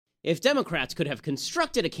If Democrats could have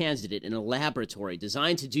constructed a candidate in a laboratory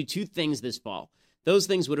designed to do two things this fall, those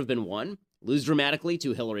things would have been: one, lose dramatically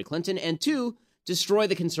to Hillary Clinton, and two, destroy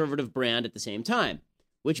the conservative brand at the same time.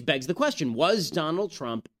 Which begs the question, was Donald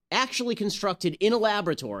Trump actually constructed in a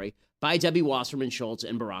laboratory by Debbie Wasserman Schultz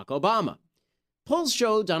and Barack Obama? Polls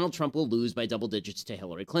show Donald Trump will lose by double digits to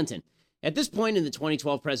Hillary Clinton. At this point in the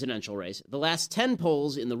 2012 presidential race, the last 10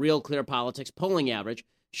 polls in the Real Clear Politics polling average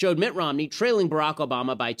showed Mitt Romney trailing Barack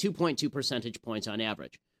Obama by 2.2 percentage points on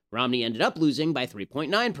average. Romney ended up losing by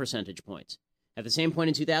 3.9 percentage points. At the same point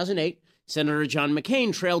in 2008, Senator John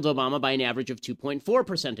McCain trailed Obama by an average of 2.4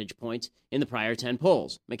 percentage points in the prior 10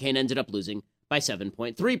 polls. McCain ended up losing by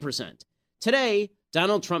 7.3%. Today,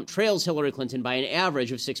 Donald Trump trails Hillary Clinton by an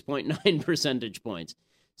average of 6.9 percentage points.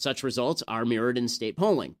 Such results are mirrored in state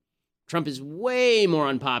polling. Trump is way more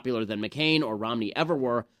unpopular than McCain or Romney ever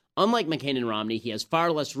were. Unlike McCain and Romney, he has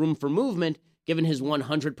far less room for movement given his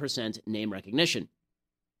 100% name recognition.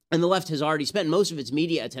 And the left has already spent most of its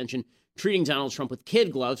media attention treating Donald Trump with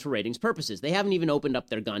kid gloves for ratings purposes. They haven't even opened up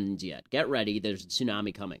their guns yet. Get ready, there's a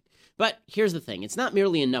tsunami coming. But here's the thing, it's not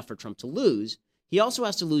merely enough for Trump to lose. He also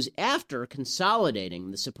has to lose after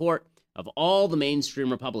consolidating the support of all the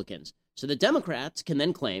mainstream Republicans, so that Democrats can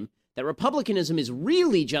then claim that Republicanism is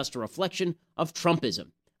really just a reflection of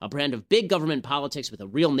Trumpism, a brand of big government politics with a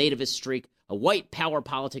real nativist streak, a white power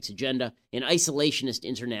politics agenda, an isolationist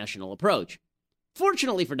international approach.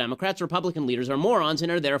 Fortunately for Democrats, Republican leaders are morons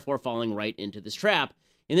and are therefore falling right into this trap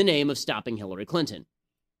in the name of stopping Hillary Clinton.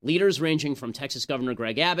 Leaders ranging from Texas Governor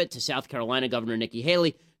Greg Abbott to South Carolina Governor Nikki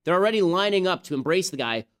Haley, they're already lining up to embrace the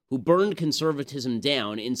guy who burned conservatism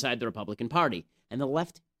down inside the Republican Party. And the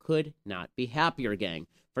left could not be happier, gang.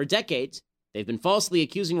 For decades, they've been falsely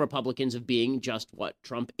accusing Republicans of being just what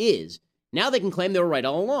Trump is. Now they can claim they were right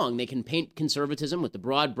all along. They can paint conservatism with the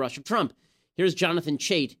broad brush of Trump. Here's Jonathan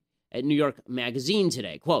Chait at New York Magazine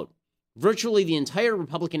today, quote, "Virtually the entire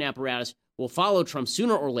Republican apparatus will follow Trump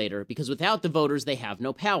sooner or later because without the voters, they have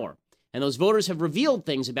no power. And those voters have revealed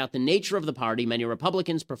things about the nature of the party many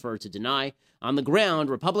Republicans prefer to deny. On the ground,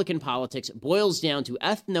 Republican politics boils down to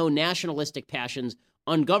ethno-nationalistic passions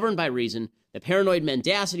ungoverned by reason, the paranoid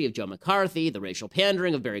mendacity of Joe McCarthy, the racial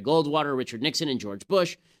pandering of Barry Goldwater, Richard Nixon, and George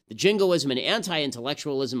Bush, the jingoism and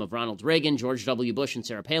anti-intellectualism of Ronald Reagan, George W. Bush, and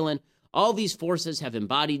Sarah Palin. All these forces have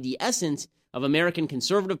embodied the essence of American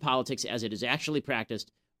conservative politics as it is actually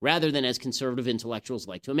practiced, rather than as conservative intellectuals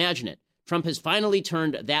like to imagine it. Trump has finally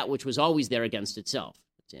turned that which was always there against itself."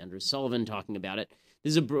 It's Andrew Sullivan talking about it.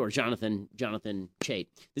 This is Jonathan Chait.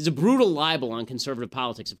 This is a brutal libel on conservative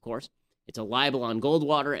politics, of course. It's a libel on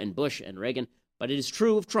Goldwater and Bush and Reagan, but it is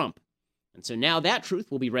true of Trump. And so now that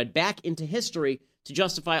truth will be read back into history to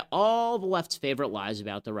justify all the left's favorite lies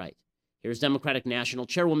about the right. Here's Democratic National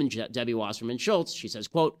Chairwoman Debbie Wasserman Schultz. She says,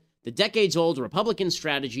 quote, "The decades-old Republican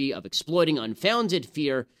strategy of exploiting unfounded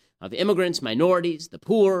fear of immigrants, minorities, the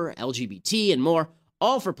poor, LGBT, and more,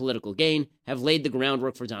 all for political gain, have laid the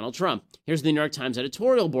groundwork for Donald Trump." Here's the New York Times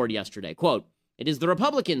editorial board yesterday, quote, "It is the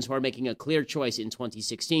Republicans who are making a clear choice in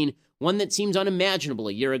 2016, one that seemed unimaginable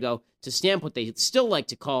a year ago, to stamp what they still like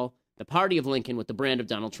to call the party of Lincoln with the brand of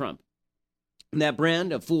Donald Trump. And that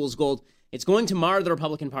brand of fool's gold, it's going to mar the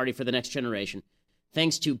Republican Party for the next generation,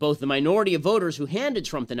 thanks to both the minority of voters who handed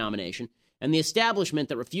Trump the nomination and the establishment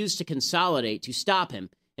that refused to consolidate to stop him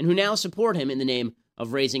and who now support him in the name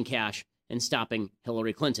of raising cash and stopping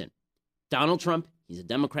Hillary Clinton. Donald Trump, he's a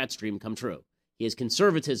Democrat's dream come true. He is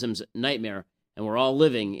conservatism's nightmare, and we're all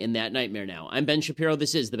living in that nightmare now. I'm Ben Shapiro.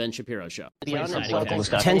 This is The Ben Shapiro Show.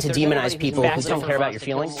 Tend to demonize people who don't care about your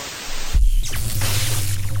feelings.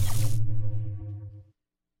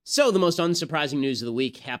 So the most unsurprising news of the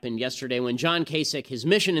week happened yesterday when John Kasich, his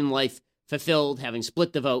mission in life fulfilled, having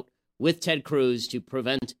split the vote with Ted Cruz to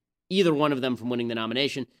prevent either one of them from winning the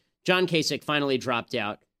nomination, John Kasich finally dropped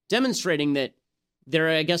out, demonstrating that there,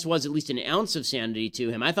 I guess, was at least an ounce of sanity to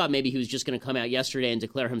him. I thought maybe he was just going to come out yesterday and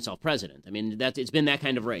declare himself president. I mean, it's been that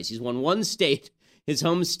kind of race. He's won one state, his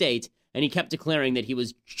home state, and he kept declaring that he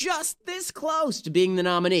was just this close to being the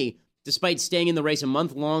nominee, despite staying in the race a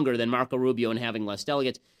month longer than Marco Rubio and having less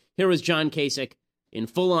delegates. Here was John Kasich in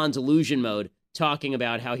full-on delusion mode, talking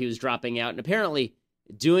about how he was dropping out and apparently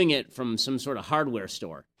doing it from some sort of hardware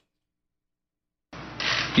store.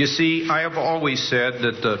 You see, I have always said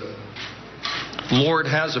that the Lord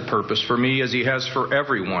has a purpose for me as he has for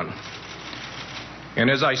everyone. And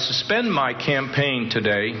as I suspend my campaign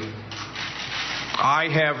today, I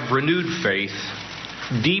have renewed faith,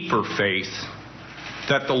 deeper faith,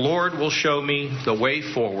 that the Lord will show me the way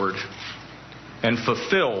forward and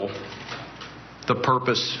fulfill the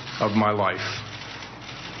purpose of my life.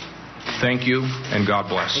 Thank you, and God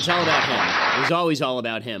bless. It's all about him. It was always all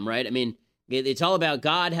about him, right? I mean, it's all about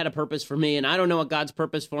God had a purpose for me, and I don't know what God's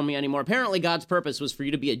purpose for me anymore. Apparently, God's purpose was for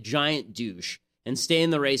you to be a giant douche and stay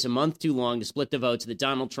in the race a month too long to split the vote so that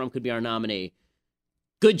Donald Trump could be our nominee.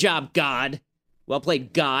 Good job, God. Well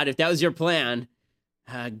played, God. If that was your plan,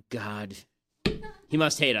 God, he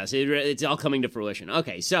must hate us. It's all coming to fruition.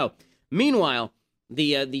 Okay, so meanwhile,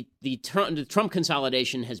 the Trump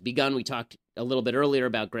consolidation has begun. We talked a little bit earlier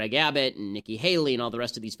about Greg Abbott and Nikki Haley and all the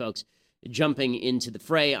rest of these folks jumping into the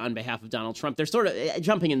fray on behalf of Donald Trump. They're sort of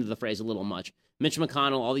jumping into the fray a little much. Mitch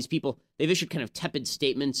McConnell, all these people, they've issued kind of tepid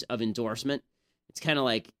statements of endorsement. It's kind of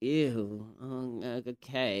like, ew,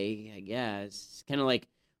 okay, I guess. It's kind of like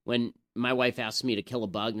when my wife asks me to kill a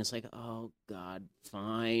bug, and it's like, oh, God,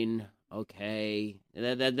 fine, okay.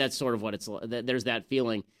 That's sort of what it's like. There's that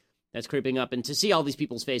feeling that's creeping up. And to see all these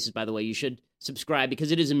people's faces, by the way, you should subscribe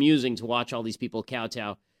because it is amusing to watch all these people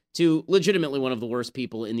kowtow to legitimately one of the worst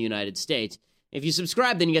people in the United States. If you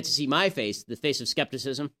subscribe, then you get to see my face, the face of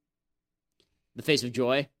skepticism, the face of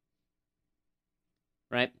joy,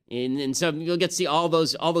 right? And so you'll get to see all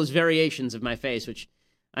those variations of my face, which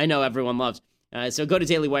I know everyone loves. So go to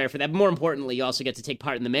Daily Wire for that. But more importantly, you also get to take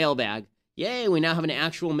part in the mailbag. Yay, we now have an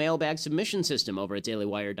actual mailbag submission system over at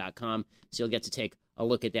dailywire.com, so you'll get to take a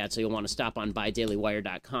look at that. So you'll want to stop on by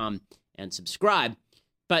dailywire.com and subscribe.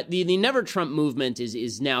 But the Never Trump movement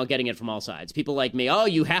is now getting it from all sides. People like me, oh,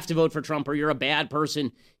 you have to vote for Trump or you're a bad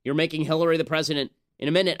person. You're making Hillary the president. In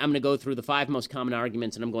a minute, I'm going to go through the 5 most common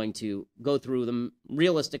arguments, and I'm going to go through them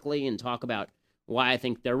realistically and talk about why I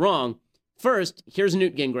think they're wrong. First, here's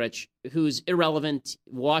Newt Gingrich, who's irrelevant,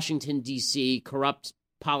 Washington, D.C., corrupt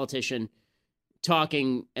politician,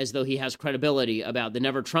 talking as though he has credibility about the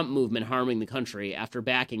Never Trump movement harming the country after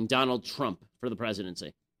backing Donald Trump for the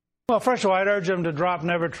presidency. Well, first of all, I'd urge him to drop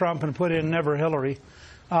Never Trump and put in Never Hillary.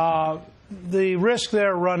 The risk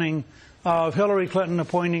they're running of Hillary Clinton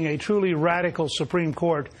appointing a truly radical Supreme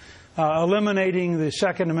Court, eliminating the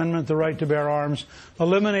Second Amendment, the right to bear arms,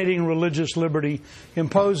 eliminating religious liberty,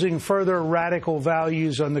 imposing further radical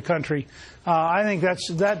values on the country. I think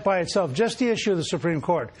that by itself, just the issue of the Supreme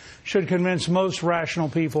Court, should convince most rational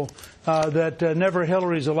people that Never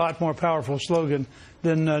Hillary is a lot more powerful slogan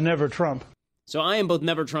than Never Trump. So I am both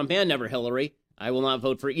Never Trump and Never Hillary. I will not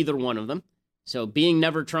vote for either one of them. So being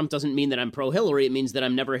Never Trump doesn't mean that I'm pro-Hillary. It means that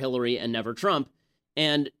I'm Never Hillary and Never Trump.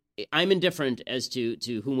 And I'm indifferent as to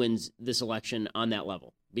who wins this election on that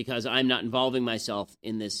level because I'm not involving myself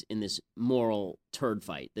in this moral turd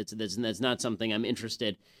fight. That's not something I'm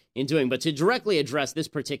interested in doing. But to directly address this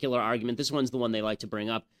particular argument, this one's the one they like to bring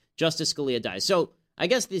up. Justice Scalia dies. So I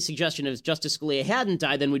guess the suggestion is if Justice Scalia hadn't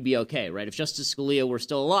died, then we'd be okay, right? If Justice Scalia were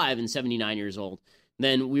still alive and 79 years old,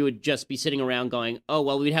 then we would just be sitting around going, oh,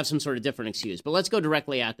 well, we'd have some sort of different excuse. But let's go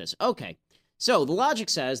directly at this. Okay, so the logic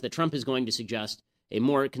says that Trump is going to suggest a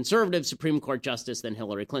more conservative Supreme Court justice than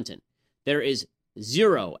Hillary Clinton. There is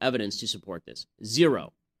zero evidence to support this.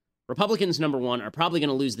 Zero. Republicans, number one, are probably going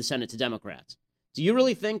to lose the Senate to Democrats. Do you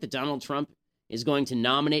really think that Donald Trump is going to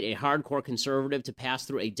nominate a hardcore conservative to pass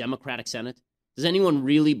through a Democratic Senate? Does anyone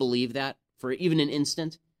really believe that for even an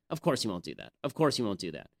instant? Of course he won't do that. Of course he won't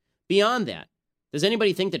do that. Beyond that, does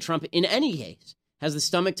anybody think that Trump, in any case, has the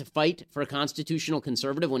stomach to fight for a constitutional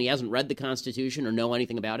conservative when he hasn't read the Constitution or know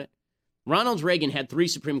anything about it? Ronald Reagan had 3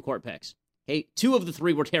 Supreme Court picks. Okay, 2 of the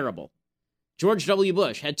 3 were terrible. George W.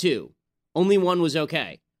 Bush had 2. Only 1 was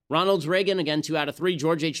okay. Ronald Reagan, again, 2 out of 3.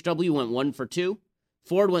 George H.W. went 1 for 2.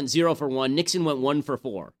 Ford went 0 for 1. Nixon went 1 for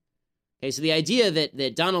 4. Okay, so the idea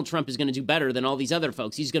that Donald Trump is going to do better than all these other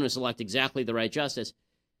folks, he's going to select exactly the right justice.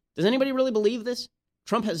 Does anybody really believe this?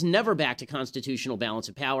 Trump has never backed a constitutional balance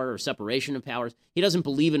of power or separation of powers. He doesn't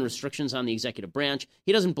believe in restrictions on the executive branch.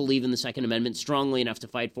 He doesn't believe in the Second Amendment strongly enough to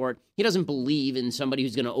fight for it. He doesn't believe in somebody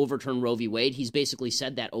who's going to overturn Roe v. Wade. He's basically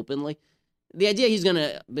said that openly. The idea he's going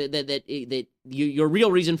to, that your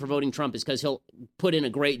real reason for voting Trump is because he'll put in a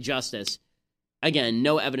great justice. Again,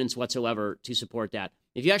 no evidence whatsoever to support that.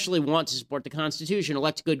 If you actually want to support the Constitution,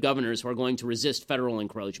 elect good governors who are going to resist federal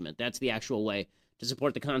encroachment. That's the actual way to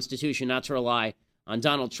support the Constitution, not to rely on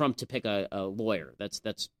Donald Trump to pick a lawyer.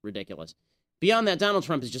 That's ridiculous. Beyond that, Donald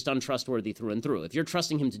Trump is just untrustworthy through and through. If you're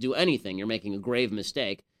trusting him to do anything, you're making a grave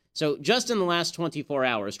mistake. So just in the last 24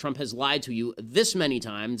 hours, Trump has lied to you this many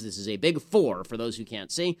times. This is a big 4 for those who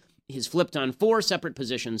can't see. He's flipped on 4 separate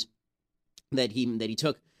positions that he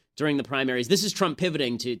took during the primaries. This is Trump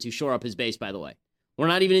pivoting to shore up his base, by the way. We're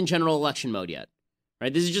not even in general election mode yet,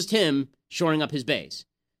 right? This is just him shoring up his base.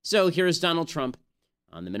 So here's Donald Trump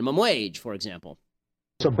on the minimum wage, for example.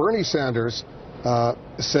 So Bernie Sanders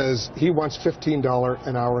says he wants $15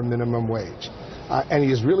 an hour minimum wage. And he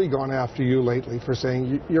has really gone after you lately for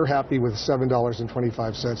saying you're happy with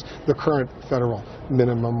 $7.25, the current federal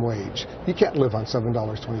minimum wage. You can't live on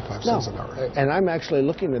 $7.25 an hour. And I'm actually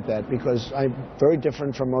looking at that because I'm very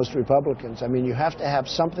different from most Republicans. I mean, you have to have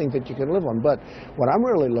something that you can live on. But what I'm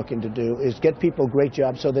really looking to do is get people great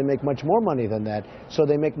jobs so they make much more money than that, so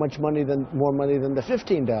they make more money than the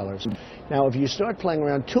 $15. Now, if you start playing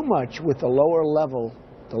around too much with the lower level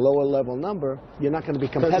number, you're not going to be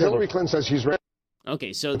competitive. Hillary Clinton says she's ready.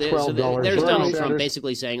 Okay, so there's Donald Trump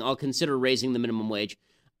basically saying, I'll consider raising the minimum wage.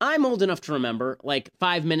 I'm old enough to remember, like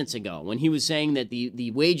 5 minutes ago, when he was saying that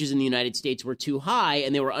the wages in the United States were too high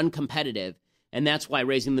and they were uncompetitive, and that's why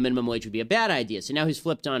raising the minimum wage would be a bad idea. So now he's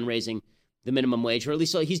flipped on raising the minimum wage, or at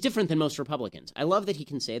least he's different than most Republicans. I love that he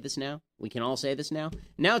can say this now. We can all say this now.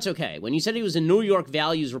 Now it's okay. When you said he was a New York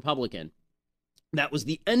values Republican, that was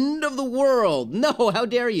the end of the world. No, how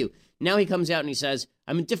dare you? Now he comes out and he says,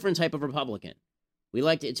 I'm a different type of Republican.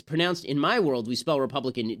 It's pronounced, in my world, we spell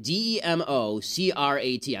Republican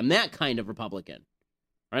D-E-M-O-C-R-A-T. I'm that kind of Republican.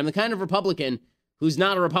 Or I'm the kind of Republican who's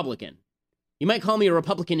not a Republican. You might call me a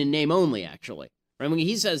Republican in name only, actually. Right? When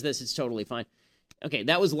he says this, it's totally fine. Okay,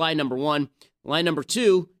 that was lie number one. Lie number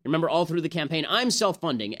two, remember all through the campaign, I'm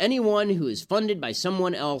self-funding. Anyone who is funded by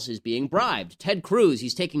someone else is being bribed. Ted Cruz,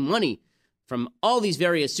 he's taking money from all these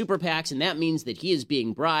various super PACs, and that means that he is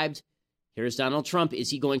being bribed. Here's Donald Trump.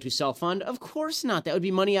 Is he going to self-fund? Of course not. That would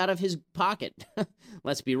be money out of his pocket.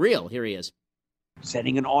 Let's be real. Here he is.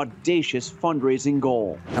 Setting an audacious fundraising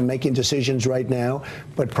goal. I'm making decisions right now,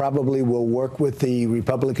 but probably will work with the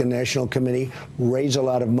Republican National Committee, raise a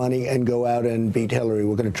lot of money, and go out and beat Hillary.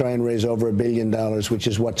 We're going to try and raise over $1 billion, which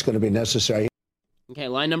is what's going to be necessary. Okay,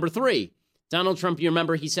 line number three. Donald Trump, you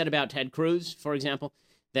remember he said about Ted Cruz, for example,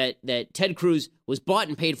 that Ted Cruz was bought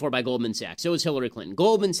and paid for by Goldman Sachs. So was Hillary Clinton.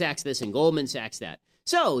 Goldman Sachs this and Goldman Sachs that.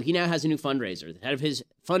 So he now has a new fundraiser, the head of his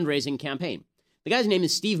fundraising campaign. The guy's name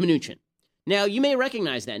is Steve Mnuchin. Now, you may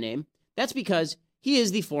recognize that name. That's because he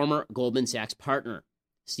is the former Goldman Sachs partner,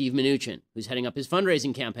 Steve Mnuchin, who's heading up his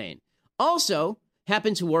fundraising campaign. Also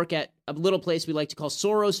happened to work at a little place we like to call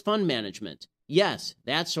Soros Fund Management. Yes,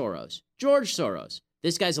 that's Soros. George Soros.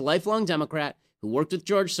 This guy's a lifelong Democrat who worked with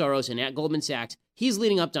George Soros and at Goldman Sachs. He's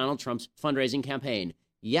leading up Donald Trump's fundraising campaign.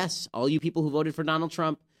 Yes, all you people who voted for Donald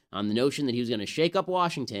Trump on the notion that he was going to shake up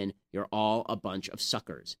Washington, you're all a bunch of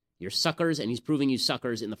suckers. You're suckers, and he's proving you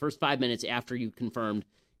suckers in the first 5 minutes after you confirmed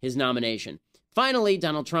his nomination. Finally,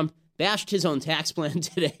 Donald Trump bashed his own tax plan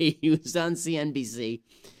today. He was on CNBC,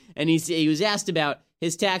 and he was asked about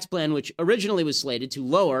his tax plan, which originally was slated to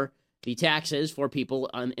lower the taxes for people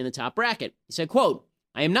in the top bracket. He said, quote,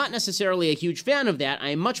 I am not necessarily a huge fan of that. I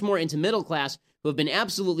am much more into middle class who have been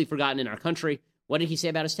absolutely forgotten in our country. What did he say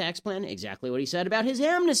about his tax plan? Exactly what he said about his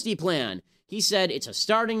amnesty plan. He said it's a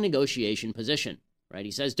starting negotiation position. Right?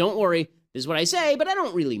 He says, don't worry, this is what I say, but I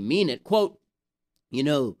don't really mean it. Quote, you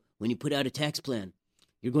know, when you put out a tax plan,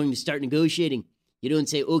 you're going to start negotiating. You don't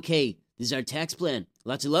say, okay, this is our tax plan.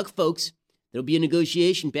 Lots of luck, folks. There'll be a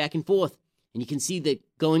negotiation back and forth, and you can see that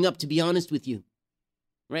going up, to be honest with you.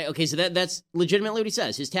 Right? Okay, so that's legitimately what he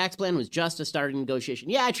says. His tax plan was just a starting negotiation.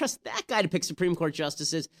 Yeah, I trust that guy to pick Supreme Court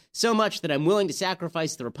justices so much that I'm willing to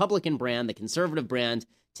sacrifice the Republican brand, the conservative brand,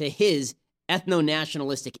 to his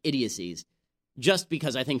ethno-nationalistic idiocies. Just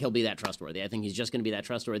because I think he'll be that trustworthy. I think he's just going to be that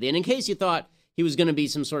trustworthy. And in case you thought he was going to be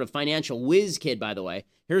some sort of financial whiz kid, by the way,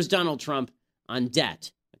 here's Donald Trump on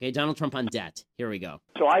debt. Okay, Donald Trump on debt. Here we go.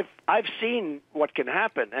 So I've seen what can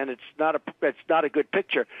happen, and it's not a good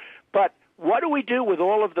picture. But what do we do with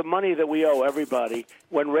all of the money that we owe everybody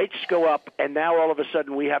when rates go up, and now all of a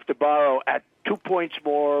sudden we have to borrow at 2 points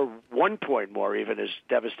more, 1 point more even is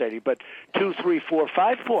devastating, but 2, 3, 4,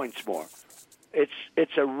 5 points more?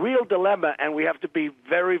 It's a real dilemma, and we have to be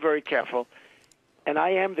very, very careful. And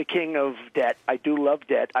I am the king of debt. I do love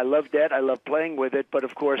debt. I love debt. I love playing with it. But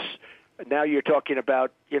of course, now you're talking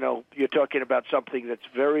about something that's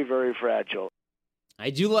very, very fragile. I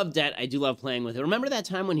do love debt. I do love playing with it. Remember that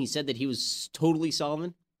time when he said that he was totally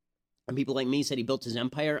solvent? And people like me said he built his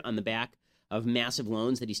empire on the back of massive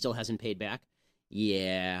loans that he still hasn't paid back?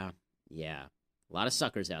 Yeah. A lot of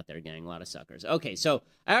suckers out there, gang. A lot of suckers. Okay, so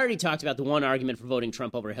I already talked about the one argument for voting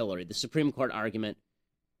Trump over Hillary, the Supreme Court argument.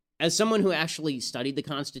 As someone who actually studied the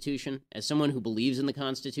Constitution, as someone who believes in the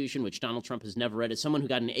Constitution, which Donald Trump has never read, as someone who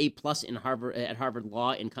got an A+ at Harvard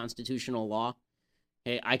Law in constitutional law,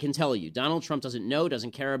 hey, I can tell you, Donald Trump doesn't know,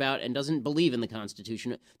 doesn't care about, and doesn't believe in the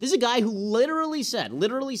Constitution. This is a guy who literally said,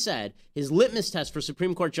 his litmus test for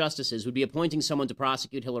Supreme Court justices would be appointing someone to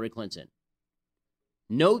prosecute Hillary Clinton.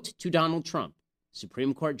 Note to Donald Trump.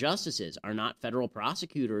 Supreme Court justices are not federal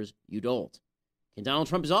prosecutors, you dolt. And Donald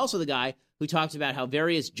Trump is also the guy who talked about how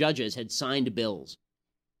various judges had signed bills.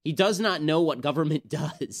 He does not know what government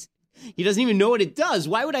does. He doesn't even know what it does.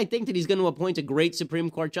 Why would I think that he's going to appoint a great Supreme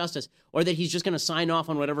Court justice or that he's just going to sign off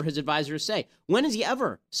on whatever his advisors say? When has he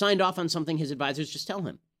ever signed off on something his advisors just tell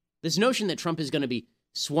him? This notion that Trump is going to be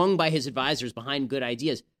swung by his advisors behind good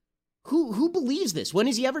ideas. Who believes this? When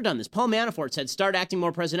has he ever done this? Paul Manafort said, start acting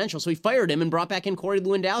more presidential. So he fired him and brought back in Corey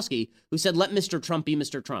Lewandowski, who said, let Mr. Trump be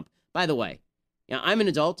Mr. Trump. By the way, I'm an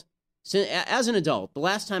adult. So as an adult, the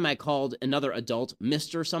last time I called another adult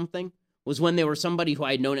Mr. something was when they were somebody who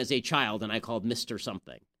I had known as a child and I called Mr.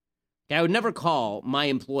 something. Okay, I would never call my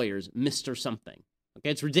employers Mr. something. Okay,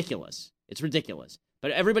 it's ridiculous. It's ridiculous. But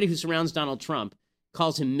everybody who surrounds Donald Trump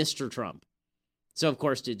calls him Mr. Trump. So, of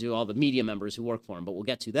course, to do all the media members who work for him, but we'll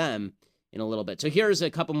get to them in a little bit. So here's a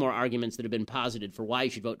couple more arguments that have been posited for why you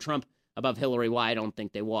should vote Trump above Hillary, why I don't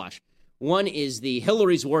think they wash. One is the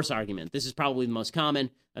Hillary's worse argument. This is probably the most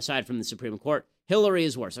common, aside from the Supreme Court. Hillary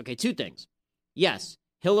is worse. Okay, two things. Yes,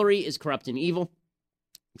 Hillary is corrupt and evil.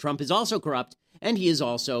 Trump is also corrupt, and he is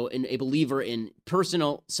also a believer in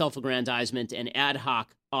personal self-aggrandizement and ad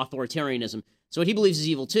hoc authoritarianism. So what he believes is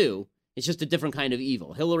evil, too. It's just a different kind of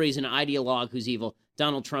evil. Hillary is an ideologue who's evil.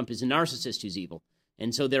 Donald Trump is a narcissist who's evil.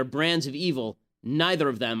 And so they're brands of evil. Neither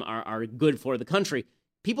of them are good for the country.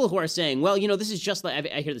 People who are saying, well, you know, this is just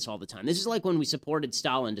like, I hear this all the time. This is like when we supported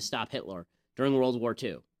Stalin to stop Hitler during World War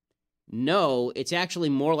II. No, it's actually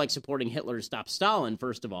more like supporting Hitler to stop Stalin,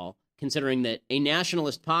 first of all, considering that a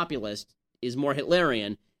nationalist populist is more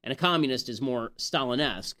Hitlerian and a communist is more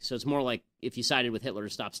Stalin-esque. So it's more like if you sided with Hitler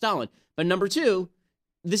to stop Stalin. But number two,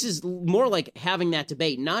 this is more like having that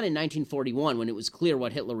debate, not in 1941 when it was clear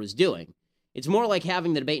what Hitler was doing. It's more like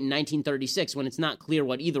having the debate in 1936 when it's not clear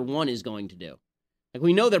what either one is going to do. Like,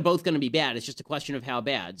 we know they're both going to be bad. It's just a question of how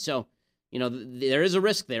bad. So, you know, there is a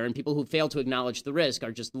risk there, and people who fail to acknowledge the risk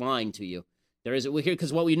are just lying to you. There is,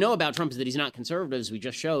 because what we know about Trump is that he's not conservative, as we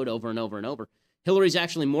just showed over and over and over. Hillary's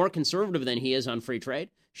actually more conservative than he is on free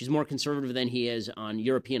trade. She's more conservative than he is on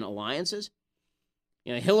European alliances.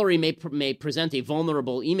 You know, Hillary may present a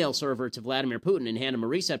vulnerable email server to Vladimir Putin and hand him a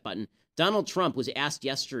reset button. Donald Trump was asked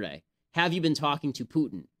yesterday, have you been talking to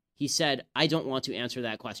Putin? He said, I don't want to answer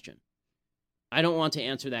that question. I don't want to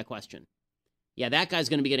answer that question. Yeah, that guy's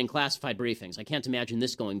going to be getting classified briefings. I can't imagine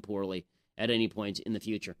this going poorly at any point in the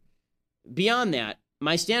future. Beyond that,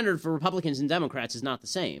 my standard for Republicans and Democrats is not the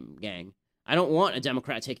same, gang. I don't want a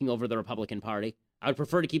Democrat taking over the Republican Party. I would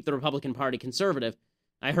prefer to keep the Republican Party conservative.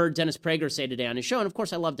 I heard Dennis Prager say today on his show, and of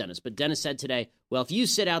course I love Dennis, but Dennis said today, well, if you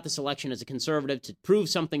sit out this election as a conservative to prove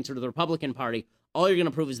something to the Republican Party, all you're going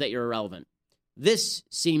to prove is that you're irrelevant. This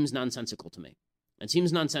seems nonsensical to me. It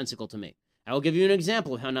seems nonsensical to me. I will give you an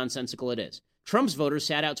example of how nonsensical it is. Trump's voters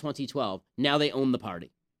sat out 2012. Now they own the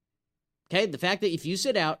party. Okay? The fact that if you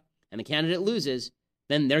sit out and the candidate loses,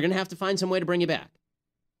 then they're going to have to find some way to bring you back.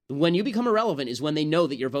 When you become irrelevant is when they know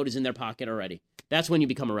that your vote is in their pocket already. That's when you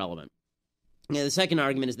become irrelevant. Now, the second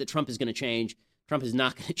argument is that Trump is going to change. Trump is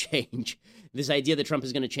not going to change. This idea that Trump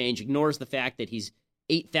is going to change ignores the fact that he's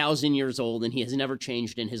 8,000 years old and he has never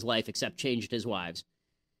changed in his life except changed his wives.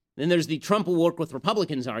 Then there's the Trump will work with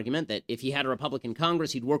Republicans argument that if he had a Republican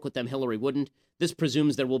Congress, he'd work with them, Hillary wouldn't. This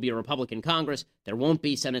presumes there will be a Republican Congress. There won't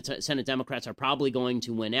be. Senate Democrats are probably going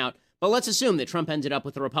to win out. But let's assume that Trump ended up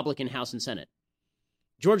with a Republican House and Senate.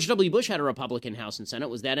 George W. Bush had a Republican House and Senate.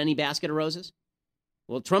 Was that any basket of roses?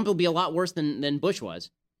 Well, Trump will be a lot worse than Bush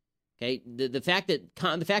was. Okay, the fact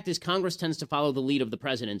is Congress tends to follow the lead of the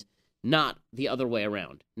president, not the other way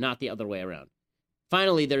around. Not the other way around.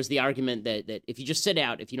 Finally, there's the argument that if you just sit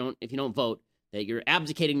out, if you don't vote, that you're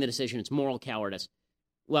abdicating the decision. It's moral cowardice.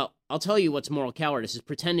 Well, I'll tell you what's moral cowardice is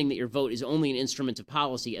pretending that your vote is only an instrument of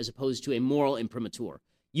policy as opposed to a moral imprimatur.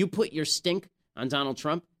 You put your stink on Donald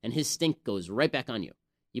Trump, and his stink goes right back on you.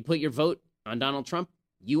 You put your vote on Donald Trump,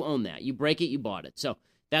 you own that. You break it, you bought it. So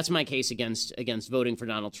that's my case against voting for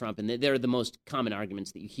Donald Trump, and they're the most common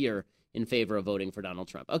arguments that you hear in favor of voting for Donald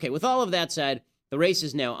Trump. Okay, with all of that said, the race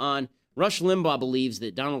is now on. Rush Limbaugh believes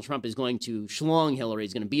that Donald Trump is going to schlong Hillary.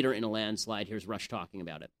 He's going to beat her in a landslide. Here's Rush talking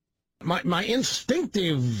about it. My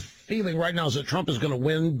instinctive feeling right now is that Trump is going to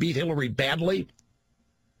win, beat Hillary badly,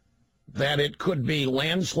 that it could be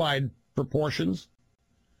landslide proportions.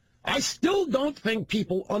 I still don't think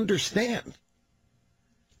people understand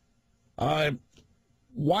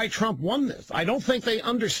why Trump won this. I don't think they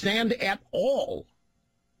understand at all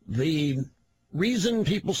the reason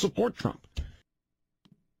people support Trump.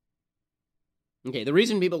 Okay, the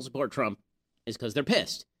reason people support Trump is because they're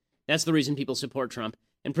pissed. That's the reason people support Trump.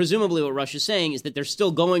 And presumably what Rush is saying is that they're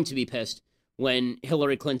still going to be pissed when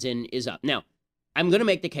Hillary Clinton is up. Now, I'm going to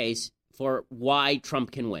make the case for why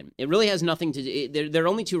Trump can win. It really has nothing to do. There are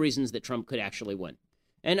only two reasons that Trump could actually win.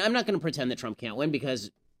 And I'm not going to pretend that Trump can't win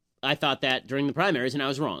because I thought that during the primaries and I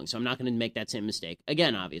was wrong. So I'm not going to make that same mistake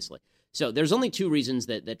again, obviously. So there's only two reasons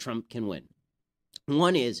that Trump can win.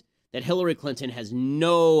 One is that Hillary Clinton has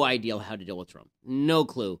no idea how to deal with Trump. No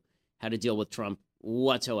clue how to deal with Trump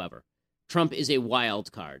whatsoever. Trump is a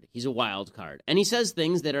wild card. He's a wild card. And he says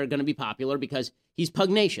things that are going to be popular because he's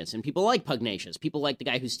pugnacious, and people like pugnacious. People like the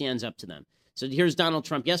guy who stands up to them. So here's Donald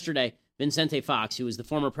Trump yesterday. Vicente Fox, who was the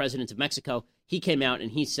former president of Mexico, he came out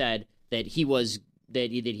and he said that he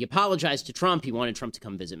apologized to Trump. He wanted Trump to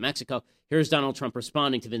come visit Mexico. Here's Donald Trump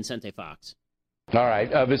responding to Vicente Fox. All right.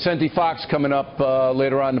 Vicente Fox coming up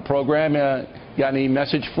later on in the program. Got any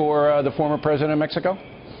message for the former president of Mexico?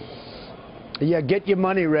 Yeah, get your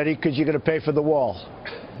money ready because you're going to pay for the wall.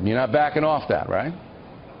 You're not backing off that, right?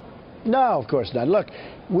 No, of course not. Look,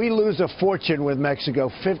 we lose a fortune with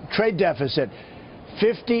Mexico. Trade deficit,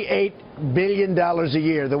 $58 billion a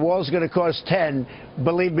year. The wall's going to cost 10.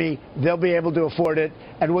 Believe me, they'll be able to afford it.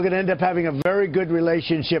 And we're going to end up having a very good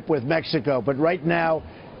relationship with Mexico. But right now,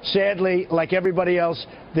 sadly, like everybody else,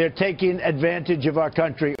 they're taking advantage of our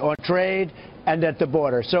country on trade and at the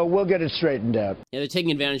border. So we'll get it straightened out. Yeah, they're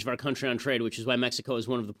taking advantage of our country on trade, which is why Mexico is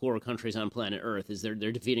one of the poorer countries on planet Earth, is they're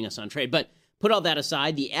defeating us on trade. But put all that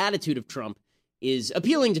aside, the attitude of Trump is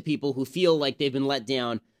appealing to people who feel like they've been let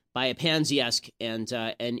down by a pansy-esque and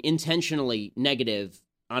intentionally negative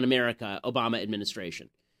on America Obama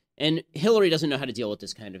administration. And Hillary doesn't know how to deal with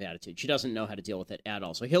this kind of attitude. She doesn't know how to deal with it at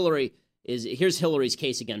all. So here's Hillary's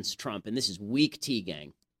case against Trump, and this is weak tea,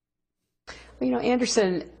 gang. Well,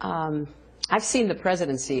 Anderson, I've seen the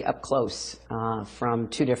presidency up close from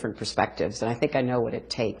two different perspectives, and I think I know what it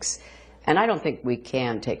takes. And I don't think we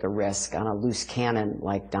can take a risk on a loose cannon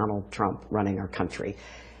like Donald Trump running our country.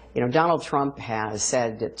 Donald Trump has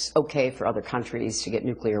said it's okay for other countries to get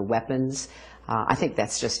nuclear weapons. I think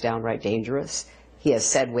that's just downright dangerous. He has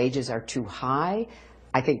said wages are too high.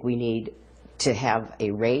 I think we need to have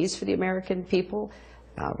a raise for the American people,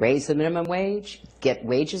 raise the minimum wage, get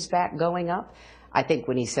wages back going up. I think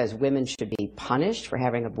when he says women should be punished for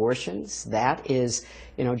having abortions, that is,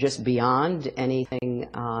 just beyond anything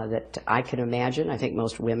that I can imagine. I think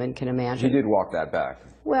most women can imagine. He did walk that back.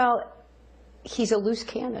 Well, he's a loose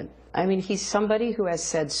cannon. I mean, he's somebody who has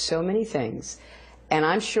said so many things, and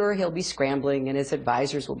I'm sure he'll be scrambling and his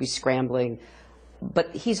advisors will be scrambling,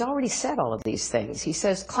 but he's already said all of these things. He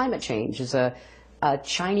says climate change is a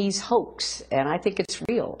Chinese hoax, and I think it's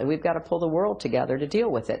real, and we've got to pull the world together to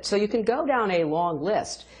deal with it. So you can go down a long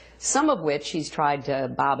list, some of which he's tried to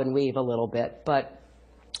bob and weave a little bit, but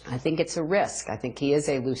I think it's a risk. I think he is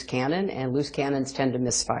a loose cannon, and loose cannons tend to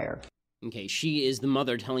misfire. Okay, she is the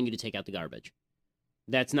mother telling you to take out the garbage.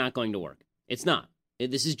 That's not going to work. It's not.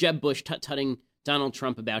 This is Jeb Bush tut-tutting Donald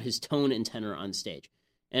Trump about his tone and tenor on stage.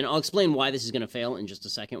 And I'll explain why this is going to fail in just a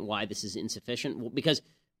second, why this is insufficient. Well, because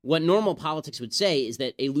what normal politics would say is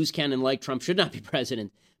that a loose cannon like Trump should not be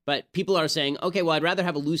president. But people are saying, okay, well, I'd rather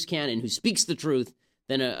have a loose cannon who speaks the truth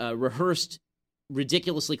than a rehearsed,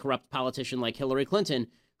 ridiculously corrupt politician like Hillary Clinton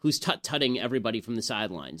who's tut-tutting everybody from the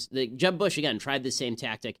sidelines. Jeb Bush, again, tried the same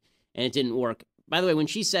tactic, and it didn't work. By the way, when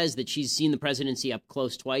she says that she's seen the presidency up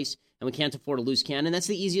close twice and we can't afford a loose cannon, that's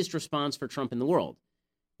the easiest response for Trump in the world.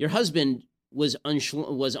 Your husband was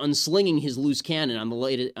unslinging his loose cannon on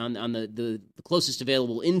the closest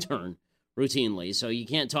available intern routinely, so you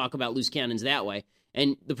can't talk about loose cannons that way.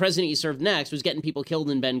 And the president you served next was getting people killed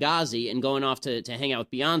in Benghazi and going off to hang out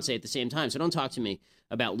with Beyonce at the same time. So don't talk to me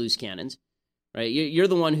about loose cannons, right? You're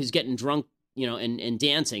the one who's getting drunk, and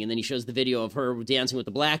dancing, and then he shows the video of her dancing with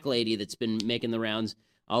the black lady that's been making the rounds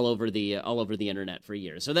all over the internet for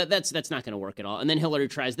years. So that's not going to work at all. And then Hillary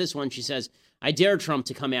tries this one. She says, "I dare Trump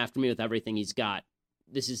to come after me with everything he's got."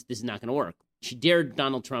 This is not going to work. She dared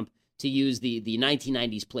Donald Trump to use the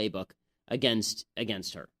 1990s playbook against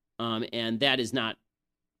her, and that is not.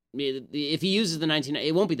 If he uses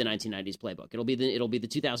it won't be the 1990s playbook. It'll be the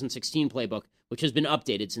 2016 playbook, which has been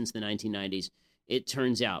updated since the 1990s. It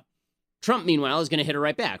turns out. Trump, meanwhile, is going to hit her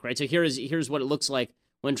right back, right? So here's what it looks like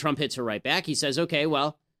when Trump hits her right back. He says, okay,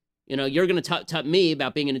 well, you're going to tut me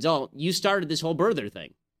about being an adult. You started this whole birther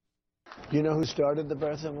thing. Do you know who started the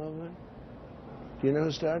birther movement? Do you know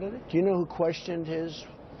who started it? Do you know who questioned his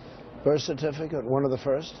birth certificate, one of the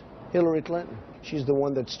first? Hillary Clinton. She's the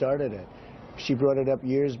one that started it. She brought it up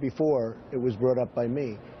years before it was brought up by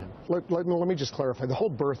me. Let me just clarify, the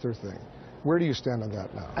whole birther thing. Where do you stand on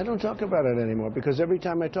that now? I don't talk about it anymore because every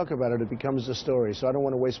time I talk about it, it becomes a story. So I don't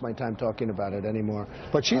want to waste my time talking about it anymore.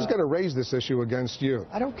 But she's going to raise this issue against you.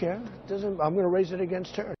 I don't care. I'm going to raise it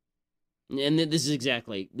against her. And this is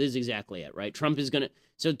exactly it, right? Trump,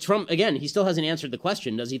 again, he still hasn't answered the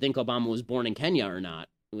question, does he think Obama was born in Kenya or not?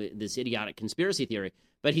 This idiotic conspiracy theory.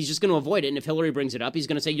 But he's just going to avoid it. And if Hillary brings it up, he's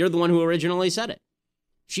going to say, you're the one who originally said it.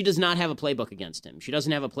 She does not have a playbook against him. She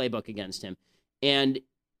doesn't have a playbook against him. And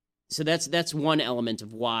so that's one element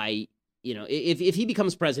of why, if he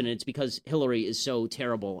becomes president, it's because Hillary is so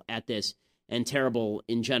terrible at this and terrible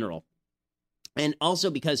in general. And also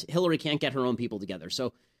because Hillary can't get her own people together.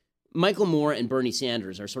 So Michael Moore and Bernie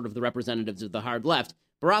Sanders are sort of the representatives of the hard left.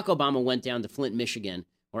 Barack Obama went down to Flint, Michigan,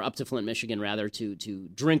 or up to Flint, Michigan, rather, to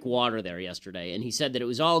drink water there yesterday. And he said that it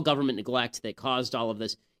was all government neglect that caused all of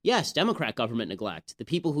this. Yes, Democrat government neglect, the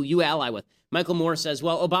people who you ally with. Michael Moore says,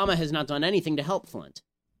 well, Obama has not done anything to help Flint.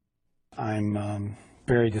 I'm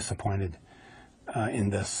very disappointed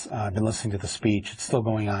in this. I've been listening to the speech. It's still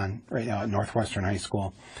going on right now at Northwestern High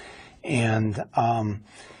School. And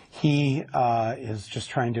he is just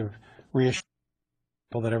trying to reassure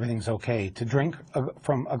people that everything's okay. To drink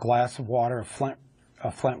from a glass of water, Flint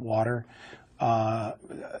water,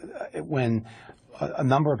 when a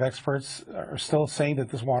number of experts are still saying that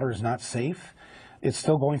this water is not safe. It's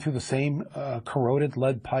still going through the same corroded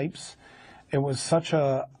lead pipes. It was such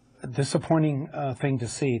a disappointing thing to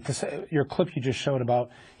see. Your clip you just showed about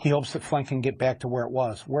he hopes that Flint can get back to where it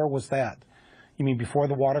was. Where was that? You mean before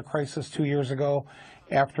the water crisis 2 years ago,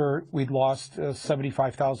 after we'd lost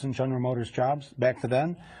 75,000 General Motors jobs, back to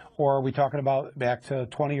then? Or are we talking about back to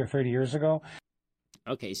 20 or 30 years ago?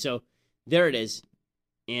 Okay, so there it is.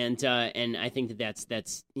 And I think that's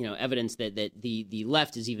evidence that the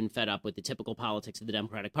left is even fed up with the typical politics of the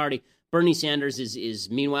Democratic Party. Bernie Sanders is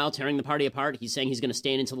meanwhile tearing the party apart. He's saying he's going to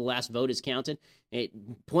stand until the last vote is counted.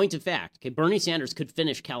 Point of fact, okay, Bernie Sanders could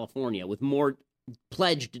finish California with more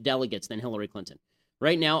pledged delegates than Hillary Clinton.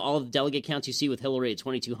 Right now, all of the delegate counts you see with Hillary at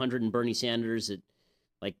 2,200 and Bernie Sanders at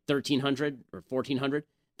like 1,300 or 1,400,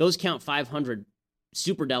 those count 500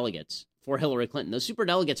 super delegates for Hillary Clinton. Those super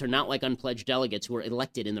delegates are not like unpledged delegates who were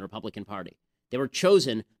elected in the Republican Party. They were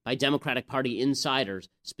chosen by Democratic Party insiders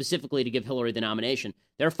specifically to give Hillary the nomination.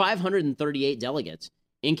 There are 538 delegates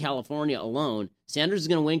in California alone. Sanders is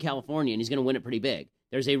going to win California, and he's going to win it pretty big.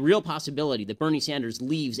 There's a real possibility that Bernie Sanders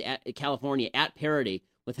leaves California at parity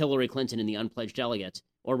with Hillary Clinton in the unpledged delegates,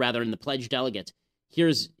 or rather in the pledged delegates.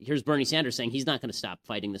 Here's Bernie Sanders saying he's not going to stop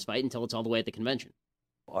fighting this fight until it's all the way at the convention.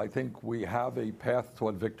 I think we have a path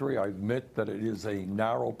toward victory. I admit that it is a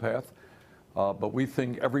narrow path, but we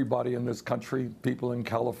think everybody in this country, people in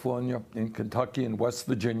California, in Kentucky, and West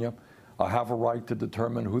Virginia, have a right to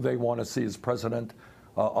determine who they want to see as president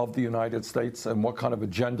of the United States and what kind of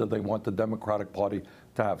agenda they want the Democratic Party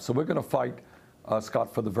to have. So we're going to fight,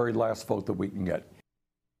 Scott, for the very last vote that we can get.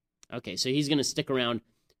 Okay, so he's going to stick around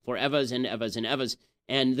for evas and evas and evas.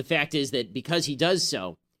 And the fact is that because he does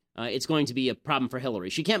so, it's going to be a problem for Hillary.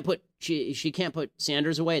 She can't put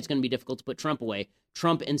Sanders away. It's going to be difficult to put Trump away.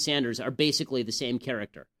 Trump and Sanders are basically the same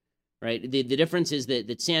character, right? The difference is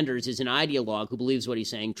that Sanders is an ideologue who believes what he's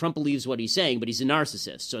saying. Trump believes what he's saying, but he's a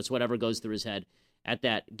narcissist, so it's whatever goes through his head at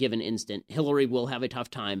that given instant. Hillary will have a tough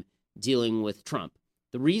time dealing with Trump.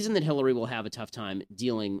 The reason that Hillary will have a tough time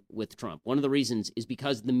dealing with Trump, one of the reasons is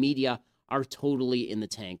because the media are totally in the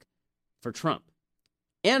tank for Trump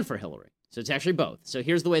and for Hillary. So it's actually both. So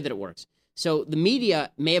here's the way that it works. So the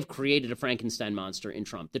media may have created a Frankenstein monster in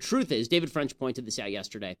Trump. The truth is, David French pointed this out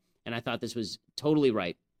yesterday, and I thought this was totally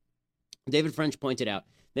right. David French pointed out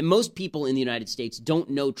that most people in the United States don't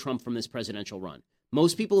know Trump from this presidential run.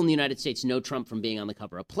 Most people in the United States know Trump from being on the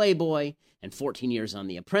cover of Playboy and 14 years on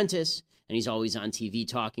The Apprentice, and he's always on TV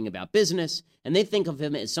talking about business, and they think of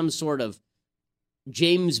him as some sort of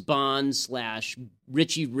James Bond /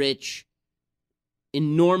 Richie Rich,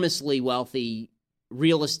 enormously wealthy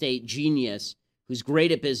real estate genius who's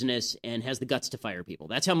great at business and has the guts to fire people.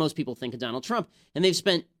 That's how most people think of Donald Trump, and they've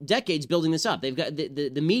spent decades building this up. They've got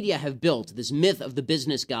the media have built this myth of the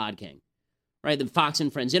business god king. Right, the Fox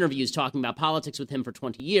and Friends interviews talking about politics with him for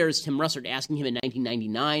 20 years. Tim Russert asking him in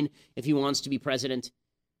 1999 if he wants to be president.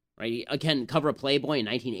 Right, again, cover of Playboy in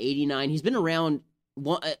 1989. He's been around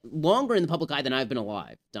longer in the public eye than I've been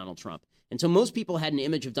alive, Donald Trump. And so most people had an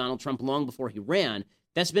image of Donald Trump long before he ran.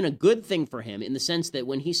 That's been a good thing for him in the sense that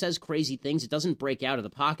when he says crazy things, it doesn't break out of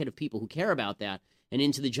the pocket of people who care about that and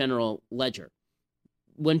into the general ledger.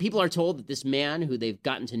 When people are told that this man who they've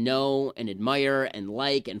gotten to know and admire and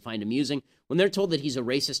like and find amusing, when they're told that he's a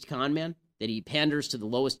racist con man, that he panders to the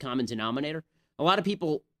lowest common denominator, a lot of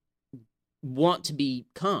people want to be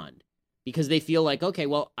conned because they feel like, okay,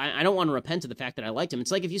 well, I don't want to repent of the fact that I liked him.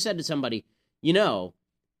 It's like if you said to somebody,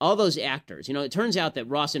 all those actors, it turns out that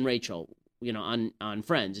Ross and Rachel, on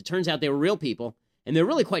Friends, it turns out they were real people And they're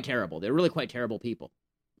really quite terrible. They're really quite terrible people.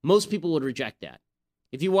 Most people would reject that.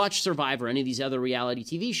 If you watch Survivor, any of these other reality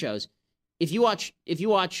TV shows, if you watch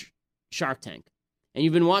Shark Tank, and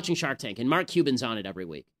you've been watching Shark Tank, and Mark Cuban's on it every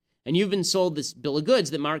week, and you've been sold this bill of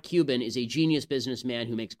goods that Mark Cuban is a genius businessman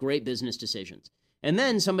who makes great business decisions. And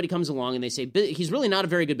then somebody comes along and they say, he's really not a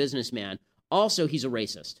very good businessman. Also, he's a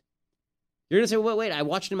racist. You're going to say, well, wait, I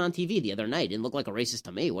watched him on TV the other night. He didn't look like a racist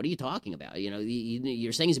to me. What are you talking about? You know,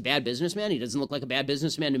 you're saying he's a bad businessman? He doesn't look like a bad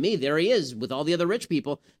businessman to me. There he is with all the other rich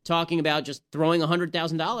people talking about just throwing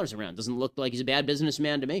 $100,000 around. Doesn't look like he's a bad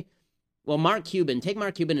businessman to me. Well, take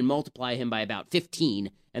Mark Cuban and multiply him by about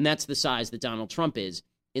 15, and that's the size that Donald Trump is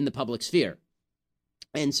in the public sphere.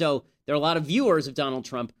 And so there are a lot of viewers of Donald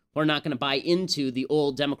Trump who are not going to buy into the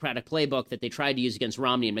old Democratic playbook that they tried to use against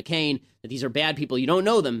Romney and McCain, that these are bad people. You don't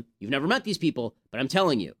know them. You've never met these people. But I'm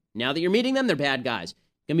telling you, now that you're meeting them, they're bad guys.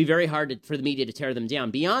 It's going to be very hard for the media to tear them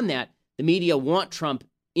down. Beyond that, the media want Trump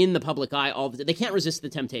in the public eye. They can't resist the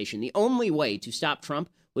temptation. The only way to stop Trump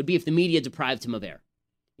would be if the media deprived him of air.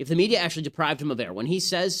 If the media actually deprived him of air. When he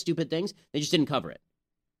says stupid things, they just didn't cover it.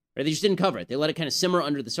 Right? They just didn't cover it. They let it kind of simmer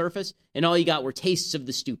under the surface, and all you got were tastes of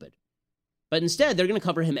the stupid. But instead, they're going to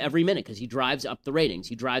cover him every minute because he drives up the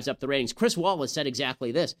ratings. Chris Wallace said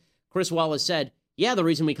exactly this. Chris Wallace said, yeah, the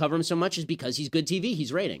reason we cover him so much is because he's good TV.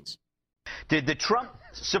 He's ratings. Did the Trump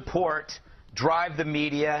support drive the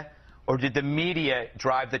media, or did the media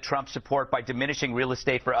drive the Trump support by diminishing real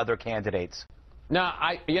estate for other candidates? No,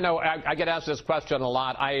 I get asked this question a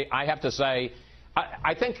lot. I have to say,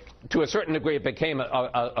 I think to a certain degree it became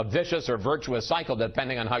a vicious or virtuous cycle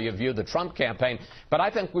depending on how you view the Trump campaign. But I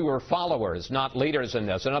think we were followers, not leaders in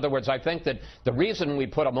this. In other words, I think that the reason we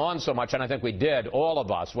put him on so much, and I think we did, all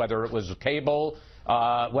of us, whether it was cable,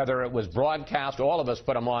 whether it was broadcast, all of us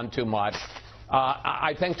put him on too much.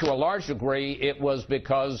 I think to a large degree it was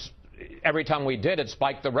because every time we did, it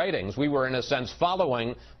spiked the ratings. We were, in a sense,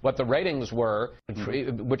 following what the ratings were,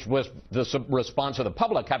 which was the response of the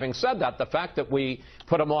public. Having said that, the fact that we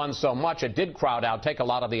put them on so much, it did crowd out, take a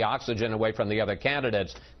lot of the oxygen away from the other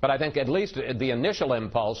candidates. But I think at least the initial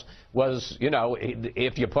impulse was,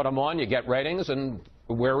 if you put them on, you get ratings, and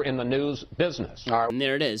we're in the news business. And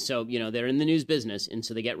there it is. So, they're in the news business, and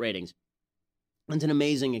so they get ratings. It's an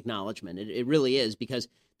amazing acknowledgement. It really is, because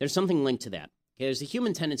there's something linked to that. Okay, there's a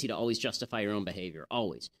human tendency to always justify your own behavior,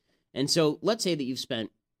 always. And so let's say that you've spent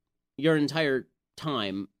your entire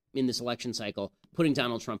time in this election cycle putting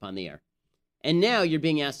Donald Trump on the air. And now you're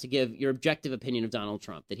being asked to give your objective opinion of Donald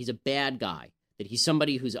Trump, that he's a bad guy, that he's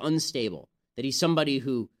somebody who's unstable, that he's somebody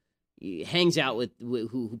who hangs out with,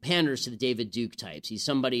 who panders to the David Duke types. He's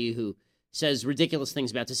somebody who says ridiculous things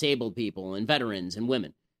about disabled people and veterans and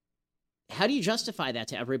women. How do you justify that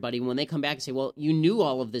to everybody when they come back and say, well, you knew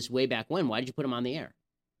all of this way back when? Why did you put him on the air?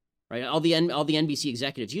 Right? All the NBC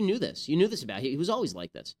executives, you knew this. You knew this about him. He was always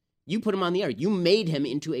like this. You put him on the air. You made him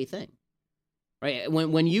into a thing. Right?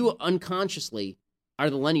 When you unconsciously are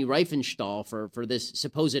the Leni Riefenstahl for this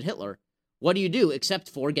supposed Hitler, what do except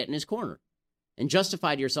for get in his corner and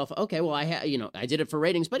justify to yourself, okay, well, I did it for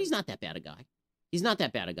ratings, but he's not that bad a guy. He's not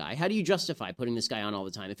that bad a guy. How do you justify putting this guy on all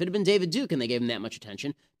the time? If it had been David Duke and they gave him that much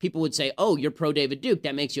attention, people would say, oh, you're pro David Duke.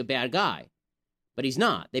 That makes you a bad guy. But he's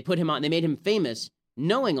not. They put him on. They made him famous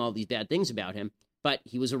knowing all these bad things about him, but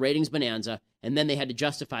he was a ratings bonanza, and then they had to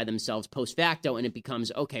justify themselves post facto, and it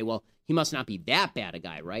becomes, okay, well, he must not be that bad a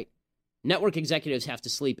guy, right? Network executives have to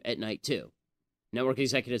sleep at night, too.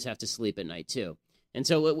 And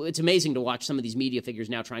so it's amazing to watch some of these media figures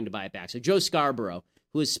now trying to buy it back. So Joe Scarborough,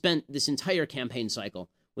 who has spent this entire campaign cycle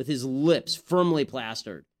with his lips firmly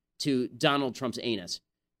plastered to Donald Trump's anus.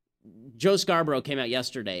 Joe Scarborough came out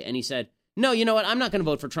yesterday and he said, no, you know what? I'm not going to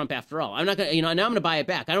vote for Trump after all. I'm not going to, now I'm going to buy it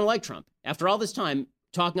back. I don't like Trump. After all this time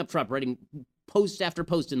talking up Trump, writing post after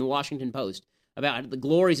post in the Washington Post about the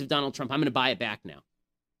glories of Donald Trump, I'm going to buy it back now.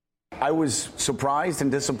 I was surprised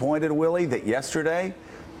and disappointed, Willie, that yesterday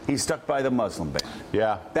he stuck by the Muslim ban.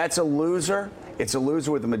 Yeah. That's a loser. It's a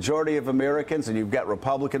loser with the majority of Americans, and you've got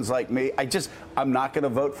Republicans like me. I'm not going to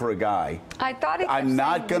vote for a guy. I thought I'm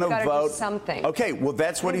not going to vote. Do something. Okay, well,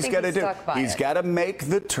 that's what he's got to do. He's got to make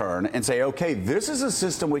the turn and say, okay, this is a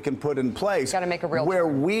system we can put in place where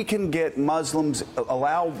we can get Muslims,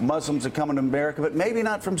 allow Muslims to come into America, but maybe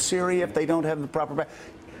not from Syria if they don't have the proper.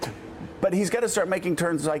 But he's got to start making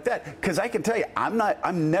turns like that, because I can tell you,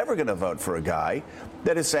 I'm never going to vote for a guy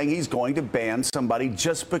that is saying he's going to ban somebody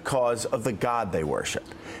just because of the God they worship.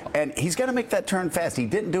 And he's got to make that turn fast. He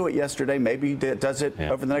didn't do it yesterday. Maybe he does it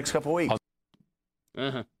over the next couple of weeks.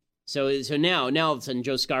 So now all of a sudden,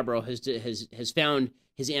 Joe Scarborough has found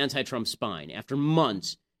his anti-Trump spine after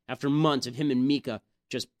months of him and Mika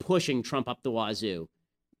just pushing Trump up the wazoo.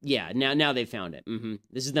 Yeah, now they found it.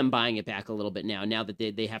 This is them buying it back a little bit now that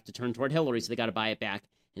they have to turn toward Hillary, so they got to buy it back,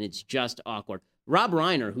 and it's just awkward. Rob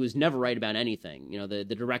Reiner, who's never right about anything, the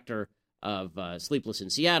director of Sleepless in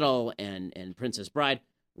Seattle and Princess Bride,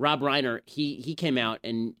 Rob Reiner, he came out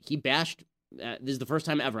and he bashed, this is the first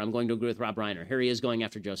time ever I'm going to agree with Rob Reiner. Here he is going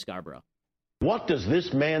after Joe Scarborough. What does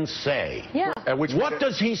this man say? Yeah. What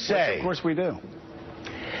does he say? Of course we do.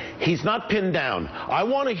 He's not pinned down. I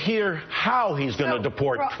want to hear how he's going to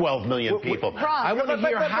deport 12 million people. I want to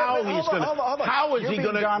hear how he's going to. How is he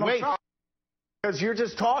going to wait? Because you're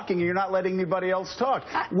just talking, you're not letting anybody else talk.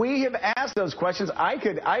 We have asked those questions.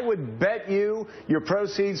 I would bet you your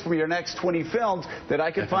proceeds from your next 20 films that I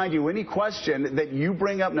could find you any question that you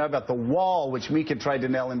bring up now about the wall, which Mika tried to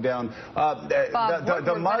nail him down.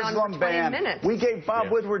 The Muslim ban. We gave Bob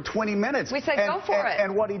Woodward 20 minutes. We said go for it.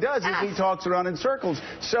 And what he does is he talks around in circles.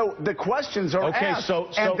 So the questions are asked,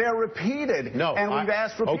 and they're repeated. No, and we've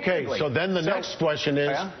asked repeatedly. Okay, so then the next question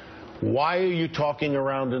is, why are you talking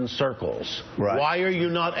around in circles? Right. Why are you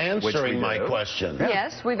not answering my question?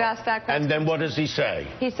 Yes, we've asked that question. And then what does he say?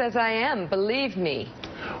 He says, I am, believe me.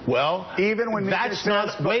 Well, even when that's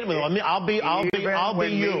not. Wait a minute. I'll be you. I'll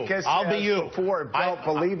be you.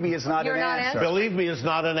 Believe me is not an answer. Believe me is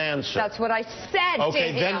not an answer. That's what I said.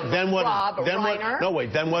 Okay, then what? Reiner. No,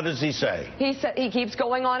 wait. Then what does he say? He keeps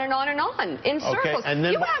going on and on and on in circles. And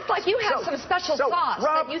then, you act like you have some special sauce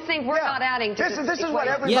Rob, that you think we're not adding to this is what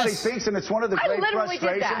everybody thinks, and it's one of the great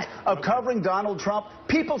frustrations of covering Donald Trump.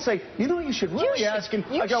 People say, you should really ask him.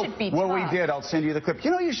 I go, we did. I'll send you the clip.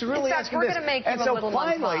 You should really ask him this. We're going to make him a little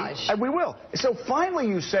montage. And we will. So finally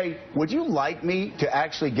you say, would you like me to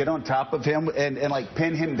actually get on top of him and like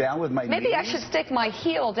pin him down with my Maybe knees? I should stick my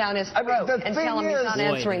heel down his throat and tell him he's not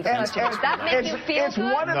answering the question. Does that make you feel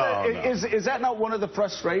good? Is that not one of the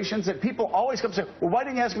frustrations that people always come and say, well, why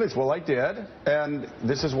didn't you ask me this? Well, I did, and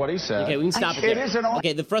this is what he said. Okay, we can stop it there.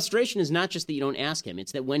 Okay, the frustration is not just that you don't ask him.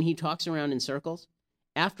 It's that when he talks around in circles,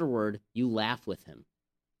 afterward, you laugh with him.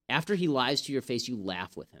 After he lies to your face, you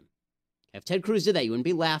laugh with him. If Ted Cruz did that, you wouldn't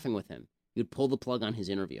be laughing with him. You'd pull the plug on his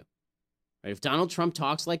interview. Right? If Donald Trump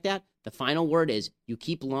talks like that, the final word is, you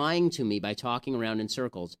keep lying to me by talking around in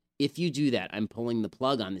circles. If you do that, I'm pulling the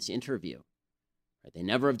plug on this interview. Right? They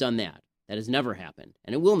never have done that. That has never happened,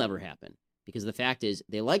 and it will never happen, because the fact is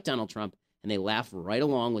they like Donald Trump, and they laugh right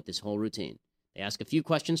along with this whole routine. They ask a few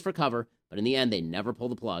questions for cover, but in the end, they never pull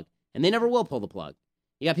the plug, and they never will pull the plug.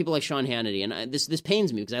 You got people like Sean Hannity, and this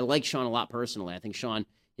pains me because I like Sean a lot personally. I think Sean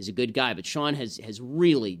is a good guy, but Sean has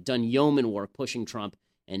really done yeoman work pushing Trump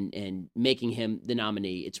and making him the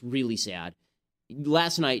nominee. It's really sad.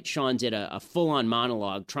 Last night, Sean did a full-on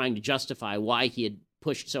monologue trying to justify why he had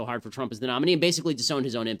pushed so hard for Trump as the nominee and basically disowned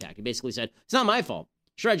his own impact. He basically said, it's not my fault.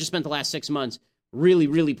 Sure, I just spent the last 6 months really,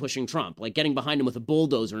 really pushing Trump, like getting behind him with a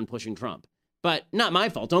bulldozer and pushing Trump. But not my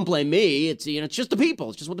fault. Don't blame me. It's just the people.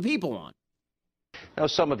 It's just what the people want. Now,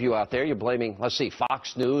 some of you out there, you're blaming, let's see,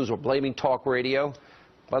 Fox News or blaming talk radio.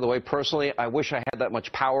 By the way, personally, I wish I had that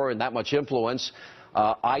much power and that much influence.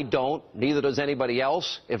 I don't. Neither does anybody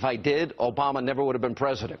else. If I did, Obama never would have been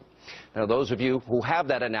president. Now, those of you who have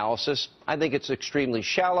that analysis, I think it's extremely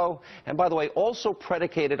shallow. And by the way, also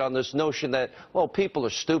predicated on this notion that, well, people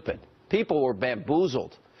are stupid. People were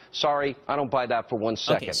bamboozled. Sorry, I don't buy that for 1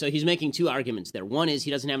 second. Okay, so he's making two arguments there. One is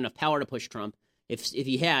he doesn't have enough power to push Trump. If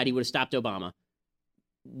he had, he would have stopped Obama.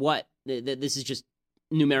 This is just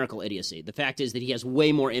numerical idiocy. The fact is that he has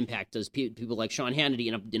way more impact as people like Sean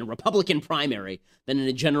Hannity in a Republican primary than in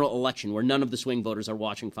a general election where none of the swing voters are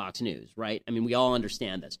watching Fox News, right? I mean, we all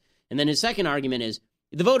understand this. And then his second argument is,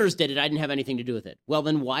 the voters did it, I didn't have anything to do with it. Well,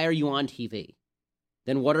 then why are you on TV?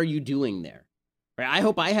 Then what are you doing there? Right? I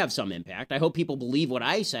hope I have some impact. I hope people believe what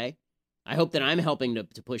I say. I hope that I'm helping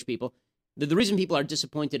to push people. The reason people are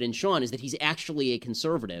disappointed in Sean is that he's actually a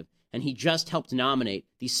conservative, and he just helped nominate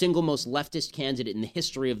the single most leftist candidate in the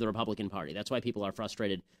history of the Republican Party. That's why people are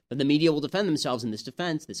frustrated. But the media will defend themselves in this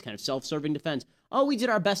defense, this kind of self-serving defense. Oh, we did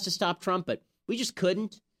our best to stop Trump, but we just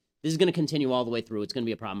couldn't. This is going to continue all the way through. It's going to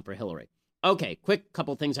be a problem for Hillary. Okay, quick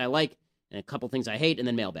couple things I like and a couple things I hate, and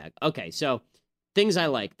then mailbag. Okay, so things I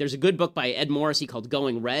like. There's a good book by Ed Morrissey called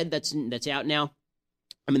Going Red that's out now.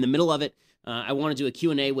 I'm in the middle of it. I want to do a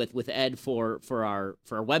Q&A with Ed for our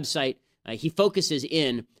website. He focuses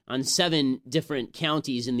in on 7 different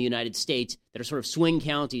counties in the United States that are sort of swing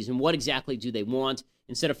counties, and what exactly do they want?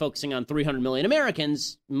 Instead of focusing on 300 million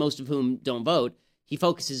Americans, most of whom don't vote, he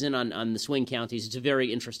focuses in on the swing counties. It's a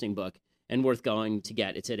very interesting book and worth going to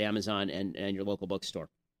get. It's at Amazon and your local bookstore.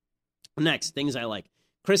 Next, things I like.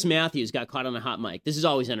 Chris Matthews got caught on a hot mic. This is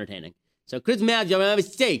always entertaining. So Chris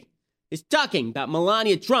Matthews, is talking about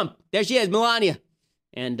Melania Trump. There she is, Melania.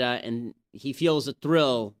 And he feels a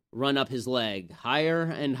thrill run up his leg, higher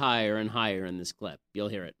and higher and higher in this clip. You'll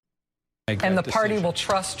hear it. And the party will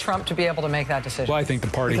trust Trump to be able to make that decision. Well, I think the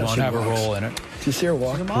party won't have a role in it. Did you see her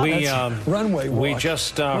walk? Runway walk. We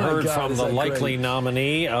just heard from the likely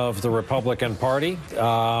nominee of the Republican Party.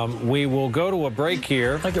 We will go to a break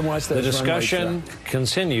here. I can watch that. The discussion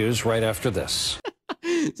continues right after this.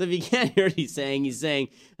 So if you can't hear what he's saying,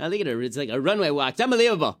 look at her. It's like a runway walk. It's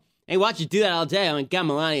unbelievable. Hey, watch you do that all day. Oh, my God,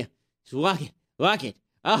 Melania. Just walk it.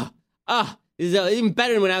 Oh. This is even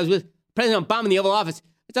better than when I was with President Obama in the Oval Office.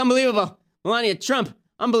 It's unbelievable. Melania Trump,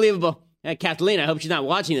 unbelievable. Kathleen, I hope she's not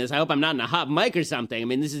watching this. I hope I'm not in a hot mic or something. I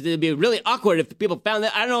mean, it'd be really awkward if the people found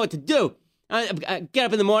that. I don't know what to do. I get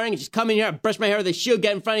up in the morning and just come in here, I brush my hair with a shoe,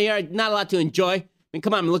 get in front of here. Not a lot to enjoy. I mean,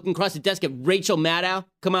 come on, I'm looking across the desk at Rachel Maddow.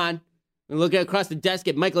 Come on. I'm looking across the desk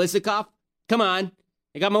at Michael Isikoff. Come on.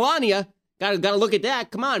 I got Melania. Got to look at that.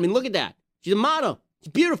 Come on. I mean, look at that. She's a model.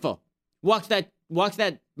 She's beautiful. Walks that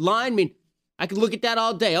line. I mean, I could look at that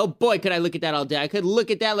all day. Oh, boy, could I look at that all day. I could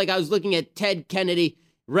look at that like I was looking at Ted Kennedy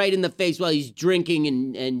right in the face while he's drinking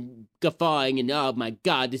and guffawing. And, oh, my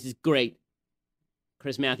God, this is great.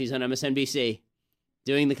 Chris Matthews on MSNBC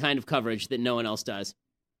doing the kind of coverage that no one else does.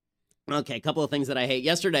 Okay, a couple of things that I hate.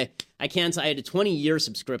 Yesterday, I had a 20-year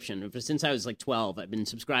subscription. Since I was like 12, I've been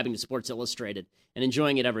subscribing to Sports Illustrated and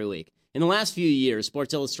enjoying it every week. In the last few years,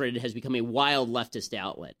 Sports Illustrated has become a wild leftist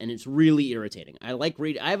outlet, and it's really irritating. I like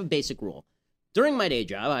reading. I have a basic rule. During my day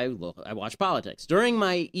job, I watch politics. During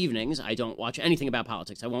my evenings, I don't watch anything about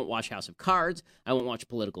politics. I won't watch House of Cards. I won't watch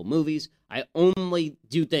political movies. I only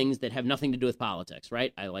do things that have nothing to do with politics,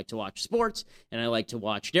 right? I like to watch sports, and I like to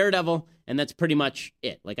watch Daredevil, and that's pretty much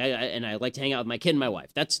it. I like to hang out with my kid and my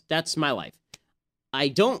wife. That's my life. I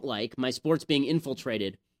don't like my sports being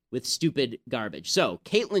infiltrated with stupid garbage. So,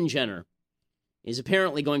 Caitlyn Jenner is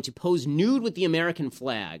apparently going to pose nude with the American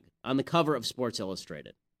flag on the cover of Sports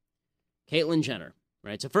Illustrated. Caitlyn Jenner,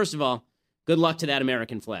 right? So first of all, good luck to that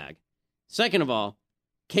American flag. Second of all,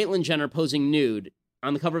 Caitlyn Jenner posing nude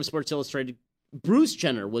on the cover of Sports Illustrated. Bruce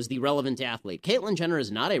Jenner was the relevant athlete. Caitlyn Jenner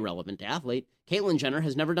is not a relevant athlete. Caitlyn Jenner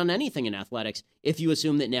has never done anything in athletics if you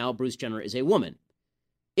assume that now Bruce Jenner is a woman.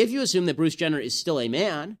 If you assume that Bruce Jenner is still a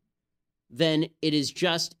man, then it is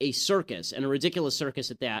just a circus, and a ridiculous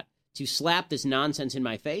circus at that, to slap this nonsense in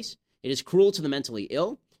my face. It is cruel to the mentally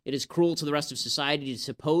ill. It is cruel to the rest of society to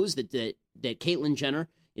suppose that Caitlyn Jenner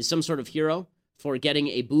is some sort of hero for getting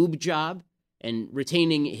a boob job and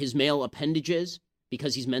retaining his male appendages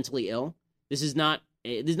because he's mentally ill. This is not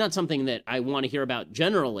something that I want to hear about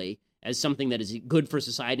generally as something that is good for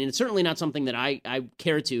society, and it's certainly not something that I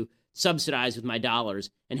care to subsidize with my dollars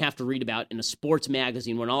and have to read about in a sports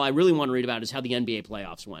magazine when all I really want to read about is how the NBA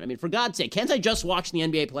playoffs went. I mean, for God's sake, can't I just watch the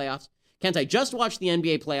NBA playoffs? Can't I just watch the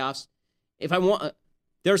NBA playoffs? If I want...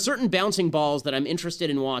 There are certain bouncing balls that I'm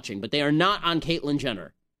interested in watching, but they are not on Caitlyn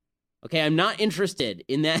Jenner. Okay, I'm not interested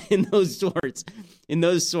in those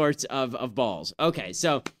sorts of balls. Okay,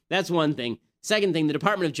 so that's one thing. Second thing, the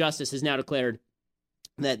Department of Justice has now declared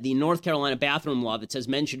that the North Carolina bathroom law that says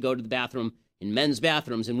men should go to the bathroom in men's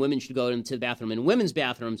bathrooms and women should go to the bathroom in women's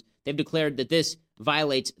bathrooms, they've declared that this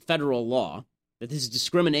violates federal law, that this is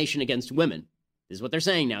discrimination against women. This is what they're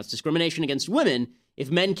saying now. It's discrimination against women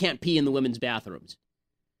if men can't pee in the women's bathrooms.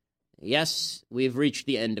 Yes, we've reached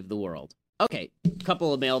the end of the world. Okay, a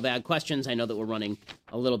couple of mailbag questions. I know that we're running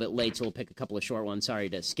a little bit late, so we'll pick a couple of short ones. Sorry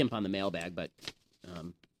to skimp on the mailbag, but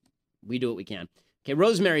we do what we can. Okay,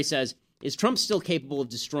 Rosemary says, is Trump still capable of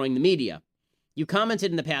destroying the media? You commented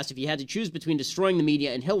in the past, if you had to choose between destroying the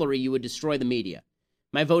media and Hillary, you would destroy the media.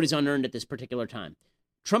 My vote is unearned at this particular time.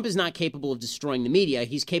 Trump is not capable of destroying the media.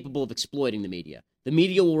 He's capable of exploiting the media. The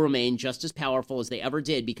media will remain just as powerful as they ever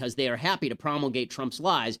did because they are happy to promulgate Trump's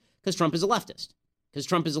lies because Trump is a leftist.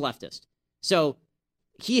 So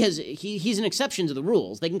he's an exception to the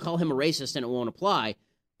rules. They can call him a racist and it won't apply.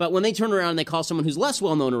 But when they turn around and they call someone who's less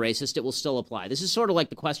well-known a racist, it will still apply. This is sort of like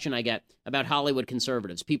the question I get about Hollywood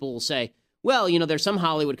conservatives. People will say, well, there's some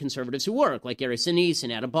Hollywood conservatives who work, like Gary Sinise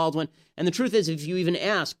and Adam Baldwin. And the truth is, if you even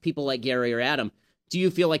ask people like Gary or Adam, do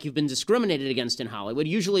you feel like you've been discriminated against in Hollywood?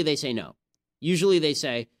 Usually they say no. Usually they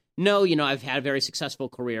say, no, I've had a very successful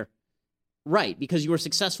career. Right, because you were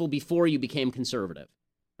successful before you became conservative.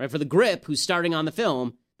 Right? For the grip who's starting on the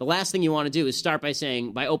film, the last thing you want to do is start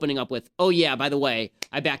by opening up with, oh yeah, by the way,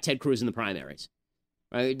 I backed Ted Cruz in the primaries.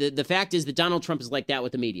 Right? The fact is that Donald Trump is like that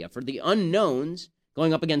with the media. For the unknowns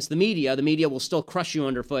going up against the media will still crush you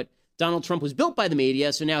underfoot. Donald Trump was built by the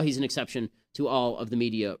media, so now he's an exception to all of the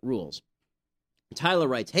media rules. Tyler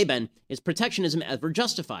writes, hey Ben, is protectionism ever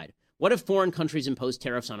justified? What if foreign countries impose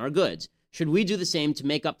tariffs on our goods? Should we do the same to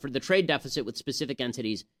make up for the trade deficit with specific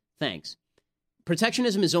entities? Thanks.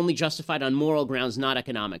 Protectionism is only justified on moral grounds, not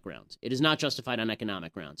economic grounds. It is not justified on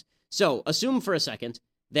economic grounds. So assume for a second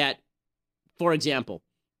that, for example,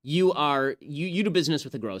 you do business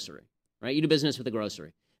with a grocery, right? You do business with a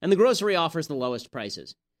grocery, and the grocery offers the lowest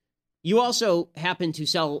prices. You also happen to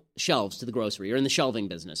sell shelves to the grocery. You're in the shelving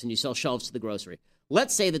business, and you sell shelves to the grocery.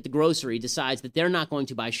 Let's say that the grocery decides that they're not going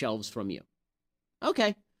to buy shelves from you.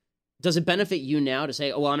 Okay. Does it benefit you now to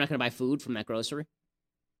say, oh, well, I'm not going to buy food from that grocery?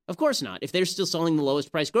 Of course not. If they're still selling the lowest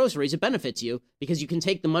price groceries, it benefits you because you can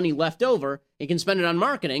take the money left over and can spend it on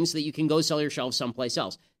marketing so that you can go sell your shelves someplace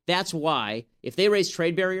else. That's why if they raise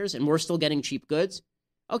trade barriers and we're still getting cheap goods,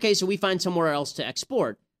 okay, so we find somewhere else to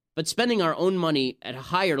export. But spending our own money at a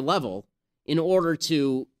higher level in order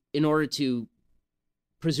to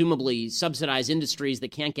presumably subsidize industries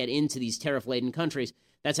that can't get into these tariff-laden countries,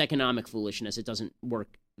 that's economic foolishness. It doesn't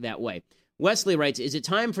work that way. Wesley writes, is it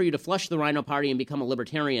time for you to flush the Rhino Party and become a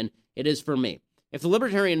libertarian? It is for me. If the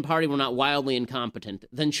Libertarian Party were not wildly incompetent,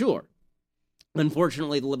 then sure.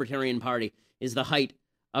 Unfortunately, the Libertarian Party is the height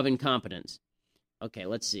of incompetence. Okay,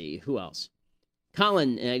 let's see. Who else?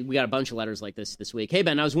 Colin, we got a bunch of letters like this week. Hey,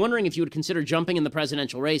 Ben, I was wondering if you would consider jumping in the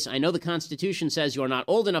presidential race. I know the Constitution says you are not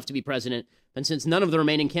old enough to be president, but since none of the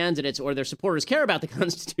remaining candidates or their supporters care about the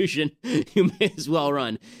Constitution, you may as well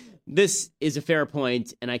run. This is a fair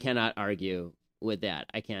point, and I cannot argue with that.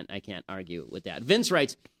 I can't argue with that. Vince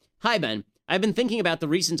writes, hi, Ben. I've been thinking about the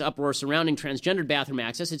recent uproar surrounding transgendered bathroom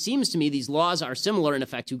access. It seems to me these laws are similar in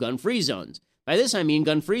effect to gun-free zones. By this, I mean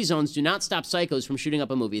gun-free zones do not stop psychos from shooting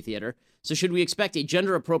up a movie theater, so should we expect a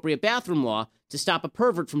gender-appropriate bathroom law to stop a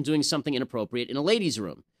pervert from doing something inappropriate in a ladies'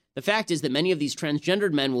 room? The fact is that many of these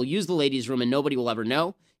transgendered men will use the ladies' room and nobody will ever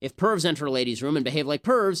know. If pervs enter a ladies' room and behave like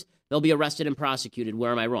pervs, they'll be arrested and prosecuted.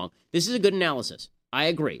 Where am I wrong? This is a good analysis. I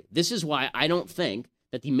agree. This is why I don't think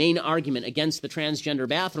that the main argument against the transgender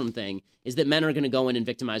bathroom thing is that men are going to go in and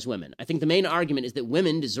victimize women. I think the main argument is that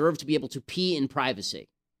women deserve to be able to pee in privacy.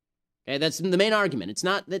 Okay, that's the main argument. It's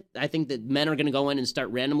not that I think that men are going to go in and start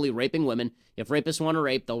randomly raping women. If rapists want to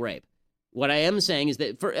rape, they'll rape. What I am saying is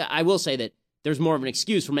that I will say that there's more of an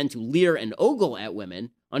excuse for men to leer and ogle at women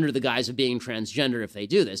under the guise of being transgender if they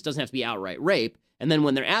do this. It doesn't have to be outright rape. And then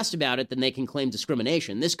when they're asked about it, then they can claim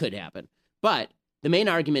discrimination. This could happen. But the main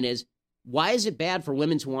argument is, why is it bad for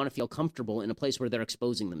women to want to feel comfortable in a place where they're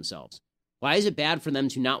exposing themselves? Why is it bad for them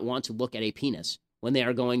to not want to look at a penis when they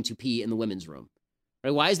are going to pee in the women's room?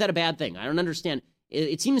 Right? Why is that a bad thing? I don't understand.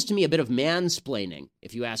 It seems to me a bit of mansplaining,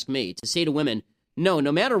 if you ask me, to say to women, no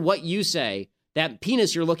matter what you say, that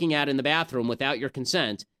penis you're looking at in the bathroom without your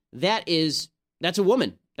consent, that's a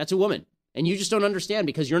woman. That's a woman. And you just don't understand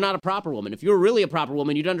because you're not a proper woman. If you were really a proper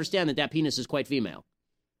woman, you'd understand that that penis is quite female.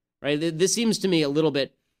 Right? This seems to me a little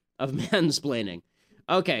bit of mansplaining.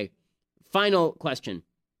 Okay, final question.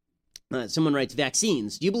 Someone writes,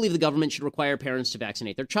 vaccines. Do you believe the government should require parents to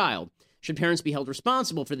vaccinate their child? Should parents be held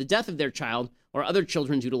responsible for the death of their child or other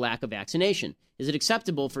children due to lack of vaccination? Is it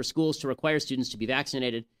acceptable for schools to require students to be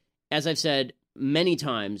vaccinated? As I've said many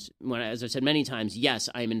times, yes,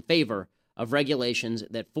 I am in favor of regulations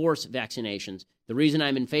that force vaccinations. The reason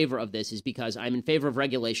I'm in favor of this is because I'm in favor of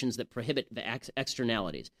regulations that prohibit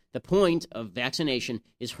externalities. The point of vaccination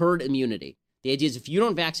is herd immunity. The idea is if you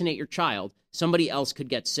don't vaccinate your child, somebody else could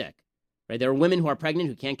get sick. Right? There are women who are pregnant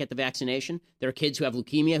who can't get the vaccination. There are kids who have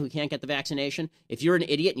leukemia who can't get the vaccination. If you're an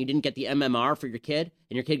idiot and you didn't get the MMR for your kid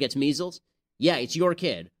and your kid gets measles, yeah, it's your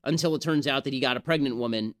kid until it turns out that he got a pregnant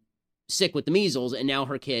woman sick with the measles and now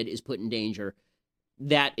her kid is put in danger.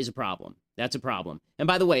 That is a problem. That's a problem. And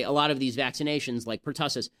by the way, a lot of these vaccinations like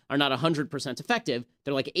pertussis are not 100% effective.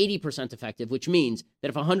 They're like 80% effective, which means that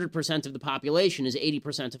if 100% of the population is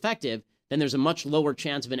 80% effective, then there's a much lower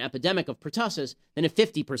chance of an epidemic of pertussis than if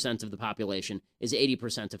 50% of the population is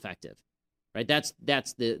 80% effective. Right? That's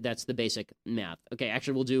the basic math. Okay,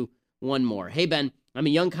 actually, we'll do one more. Hey, Ben, I'm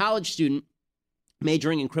a young college student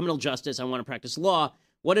majoring in criminal justice. I want to practice law.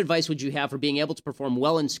 What advice would you have for being able to perform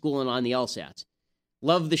well in school and on the LSATs?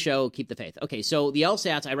 Love the show. Keep the faith. Okay, so the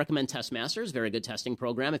LSATs, I recommend Testmasters. Very good testing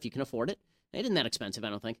program if you can afford it. It isn't that expensive, I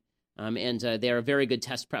don't think. And they're a very good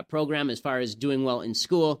test prep program as far as doing well in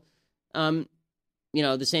school. The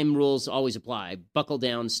same rules always apply. Buckle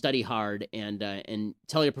down, study hard, and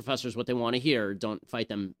tell your professors what they want to hear. Don't fight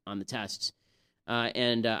them on the tests. I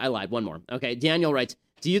lied. One more. Okay, Daniel writes,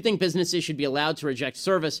 do you think businesses should be allowed to reject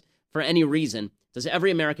service for any reason? Does every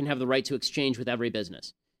American have the right to exchange with every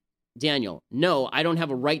business? Daniel, no, I don't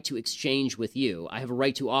have a right to exchange with you. I have a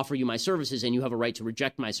right to offer you my services, and you have a right to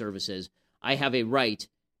reject my services. I have a right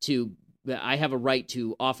to I have a right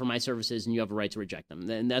to offer my services and you have a right to reject them.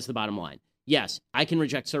 And that's the bottom line. Yes, I can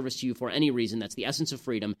reject service to you for any reason. That's the essence of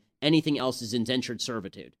freedom. Anything else is indentured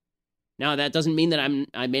servitude. Now, that doesn't mean that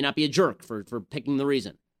I may not be a jerk for picking the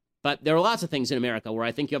reason. But there are lots of things in America where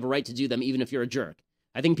I think you have a right to do them even if you're a jerk.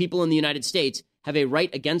 I think people in the United States have a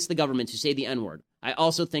right against the government to say the N-word. I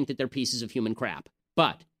also think that they're pieces of human crap.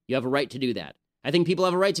 But you have a right to do that. I think people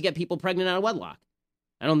have a right to get people pregnant out of wedlock.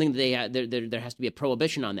 I don't think that there has to be a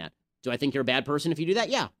prohibition on that. Do I think you're a bad person if you do that?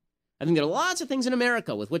 Yeah. I think there are lots of things in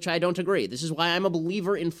America with which I don't agree. This is why I'm a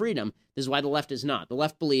believer in freedom. This is why the left is not. The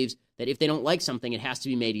left believes that if they don't like something, it has to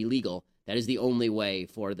be made illegal. That is the only way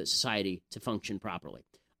for the society to function properly.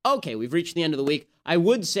 Okay, we've reached the end of the week. I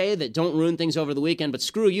would say that don't ruin things over the weekend, but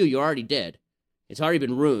screw you, you already did. It's already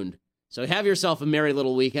been ruined. So have yourself a merry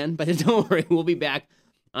little weekend, but don't worry, we'll be back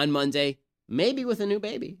on Monday, maybe with a new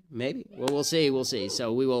baby, maybe. Well, we'll see.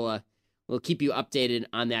 So we will we'll keep you updated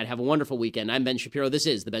on that. Have a wonderful weekend. I'm Ben Shapiro. This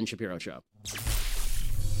is The Ben Shapiro Show.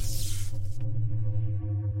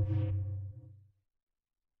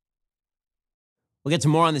 We'll get to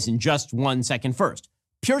more on this in just 1 second. First,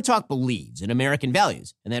 Pure Talk believes in American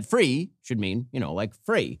values, and that free should mean, like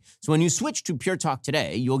free. So when you switch to Pure Talk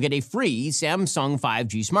today, you'll get a free Samsung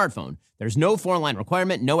 5G smartphone. There's no 4-line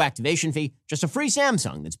requirement, no activation fee, just a free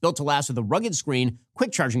Samsung that's built to last with a rugged screen,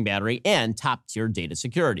 quick charging battery, and top-tier data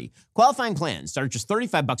security. Qualifying plans start at just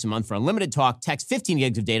 $35 a month for unlimited talk, text, 15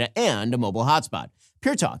 gigs of data, and a mobile hotspot.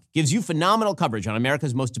 Pure Talk gives you phenomenal coverage on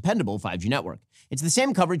America's most dependable 5G network. It's the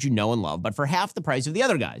same coverage you know and love, but for half the price of the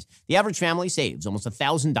other guys. The average family saves almost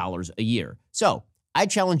 $1,000 a year. So I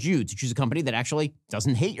challenge you to choose a company that actually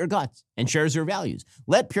doesn't hate your guts and shares your values.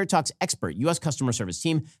 Let Pure Talk's expert U.S. customer service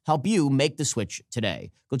team help you make the switch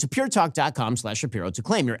today. Go to puretalk.com/Shapiro to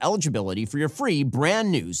claim your eligibility for your free brand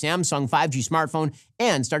new Samsung 5G smartphone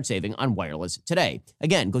and start saving on wireless today.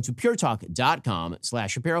 Again, go to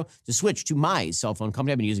puretalk.com/Shapiro to switch to my cell phone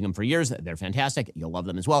company. I've been using them for years. They're fantastic. You'll love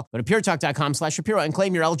them as well. Go to puretalk.com/Shapiro and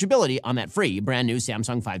claim your eligibility on that free brand new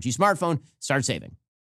Samsung 5G smartphone. Start saving.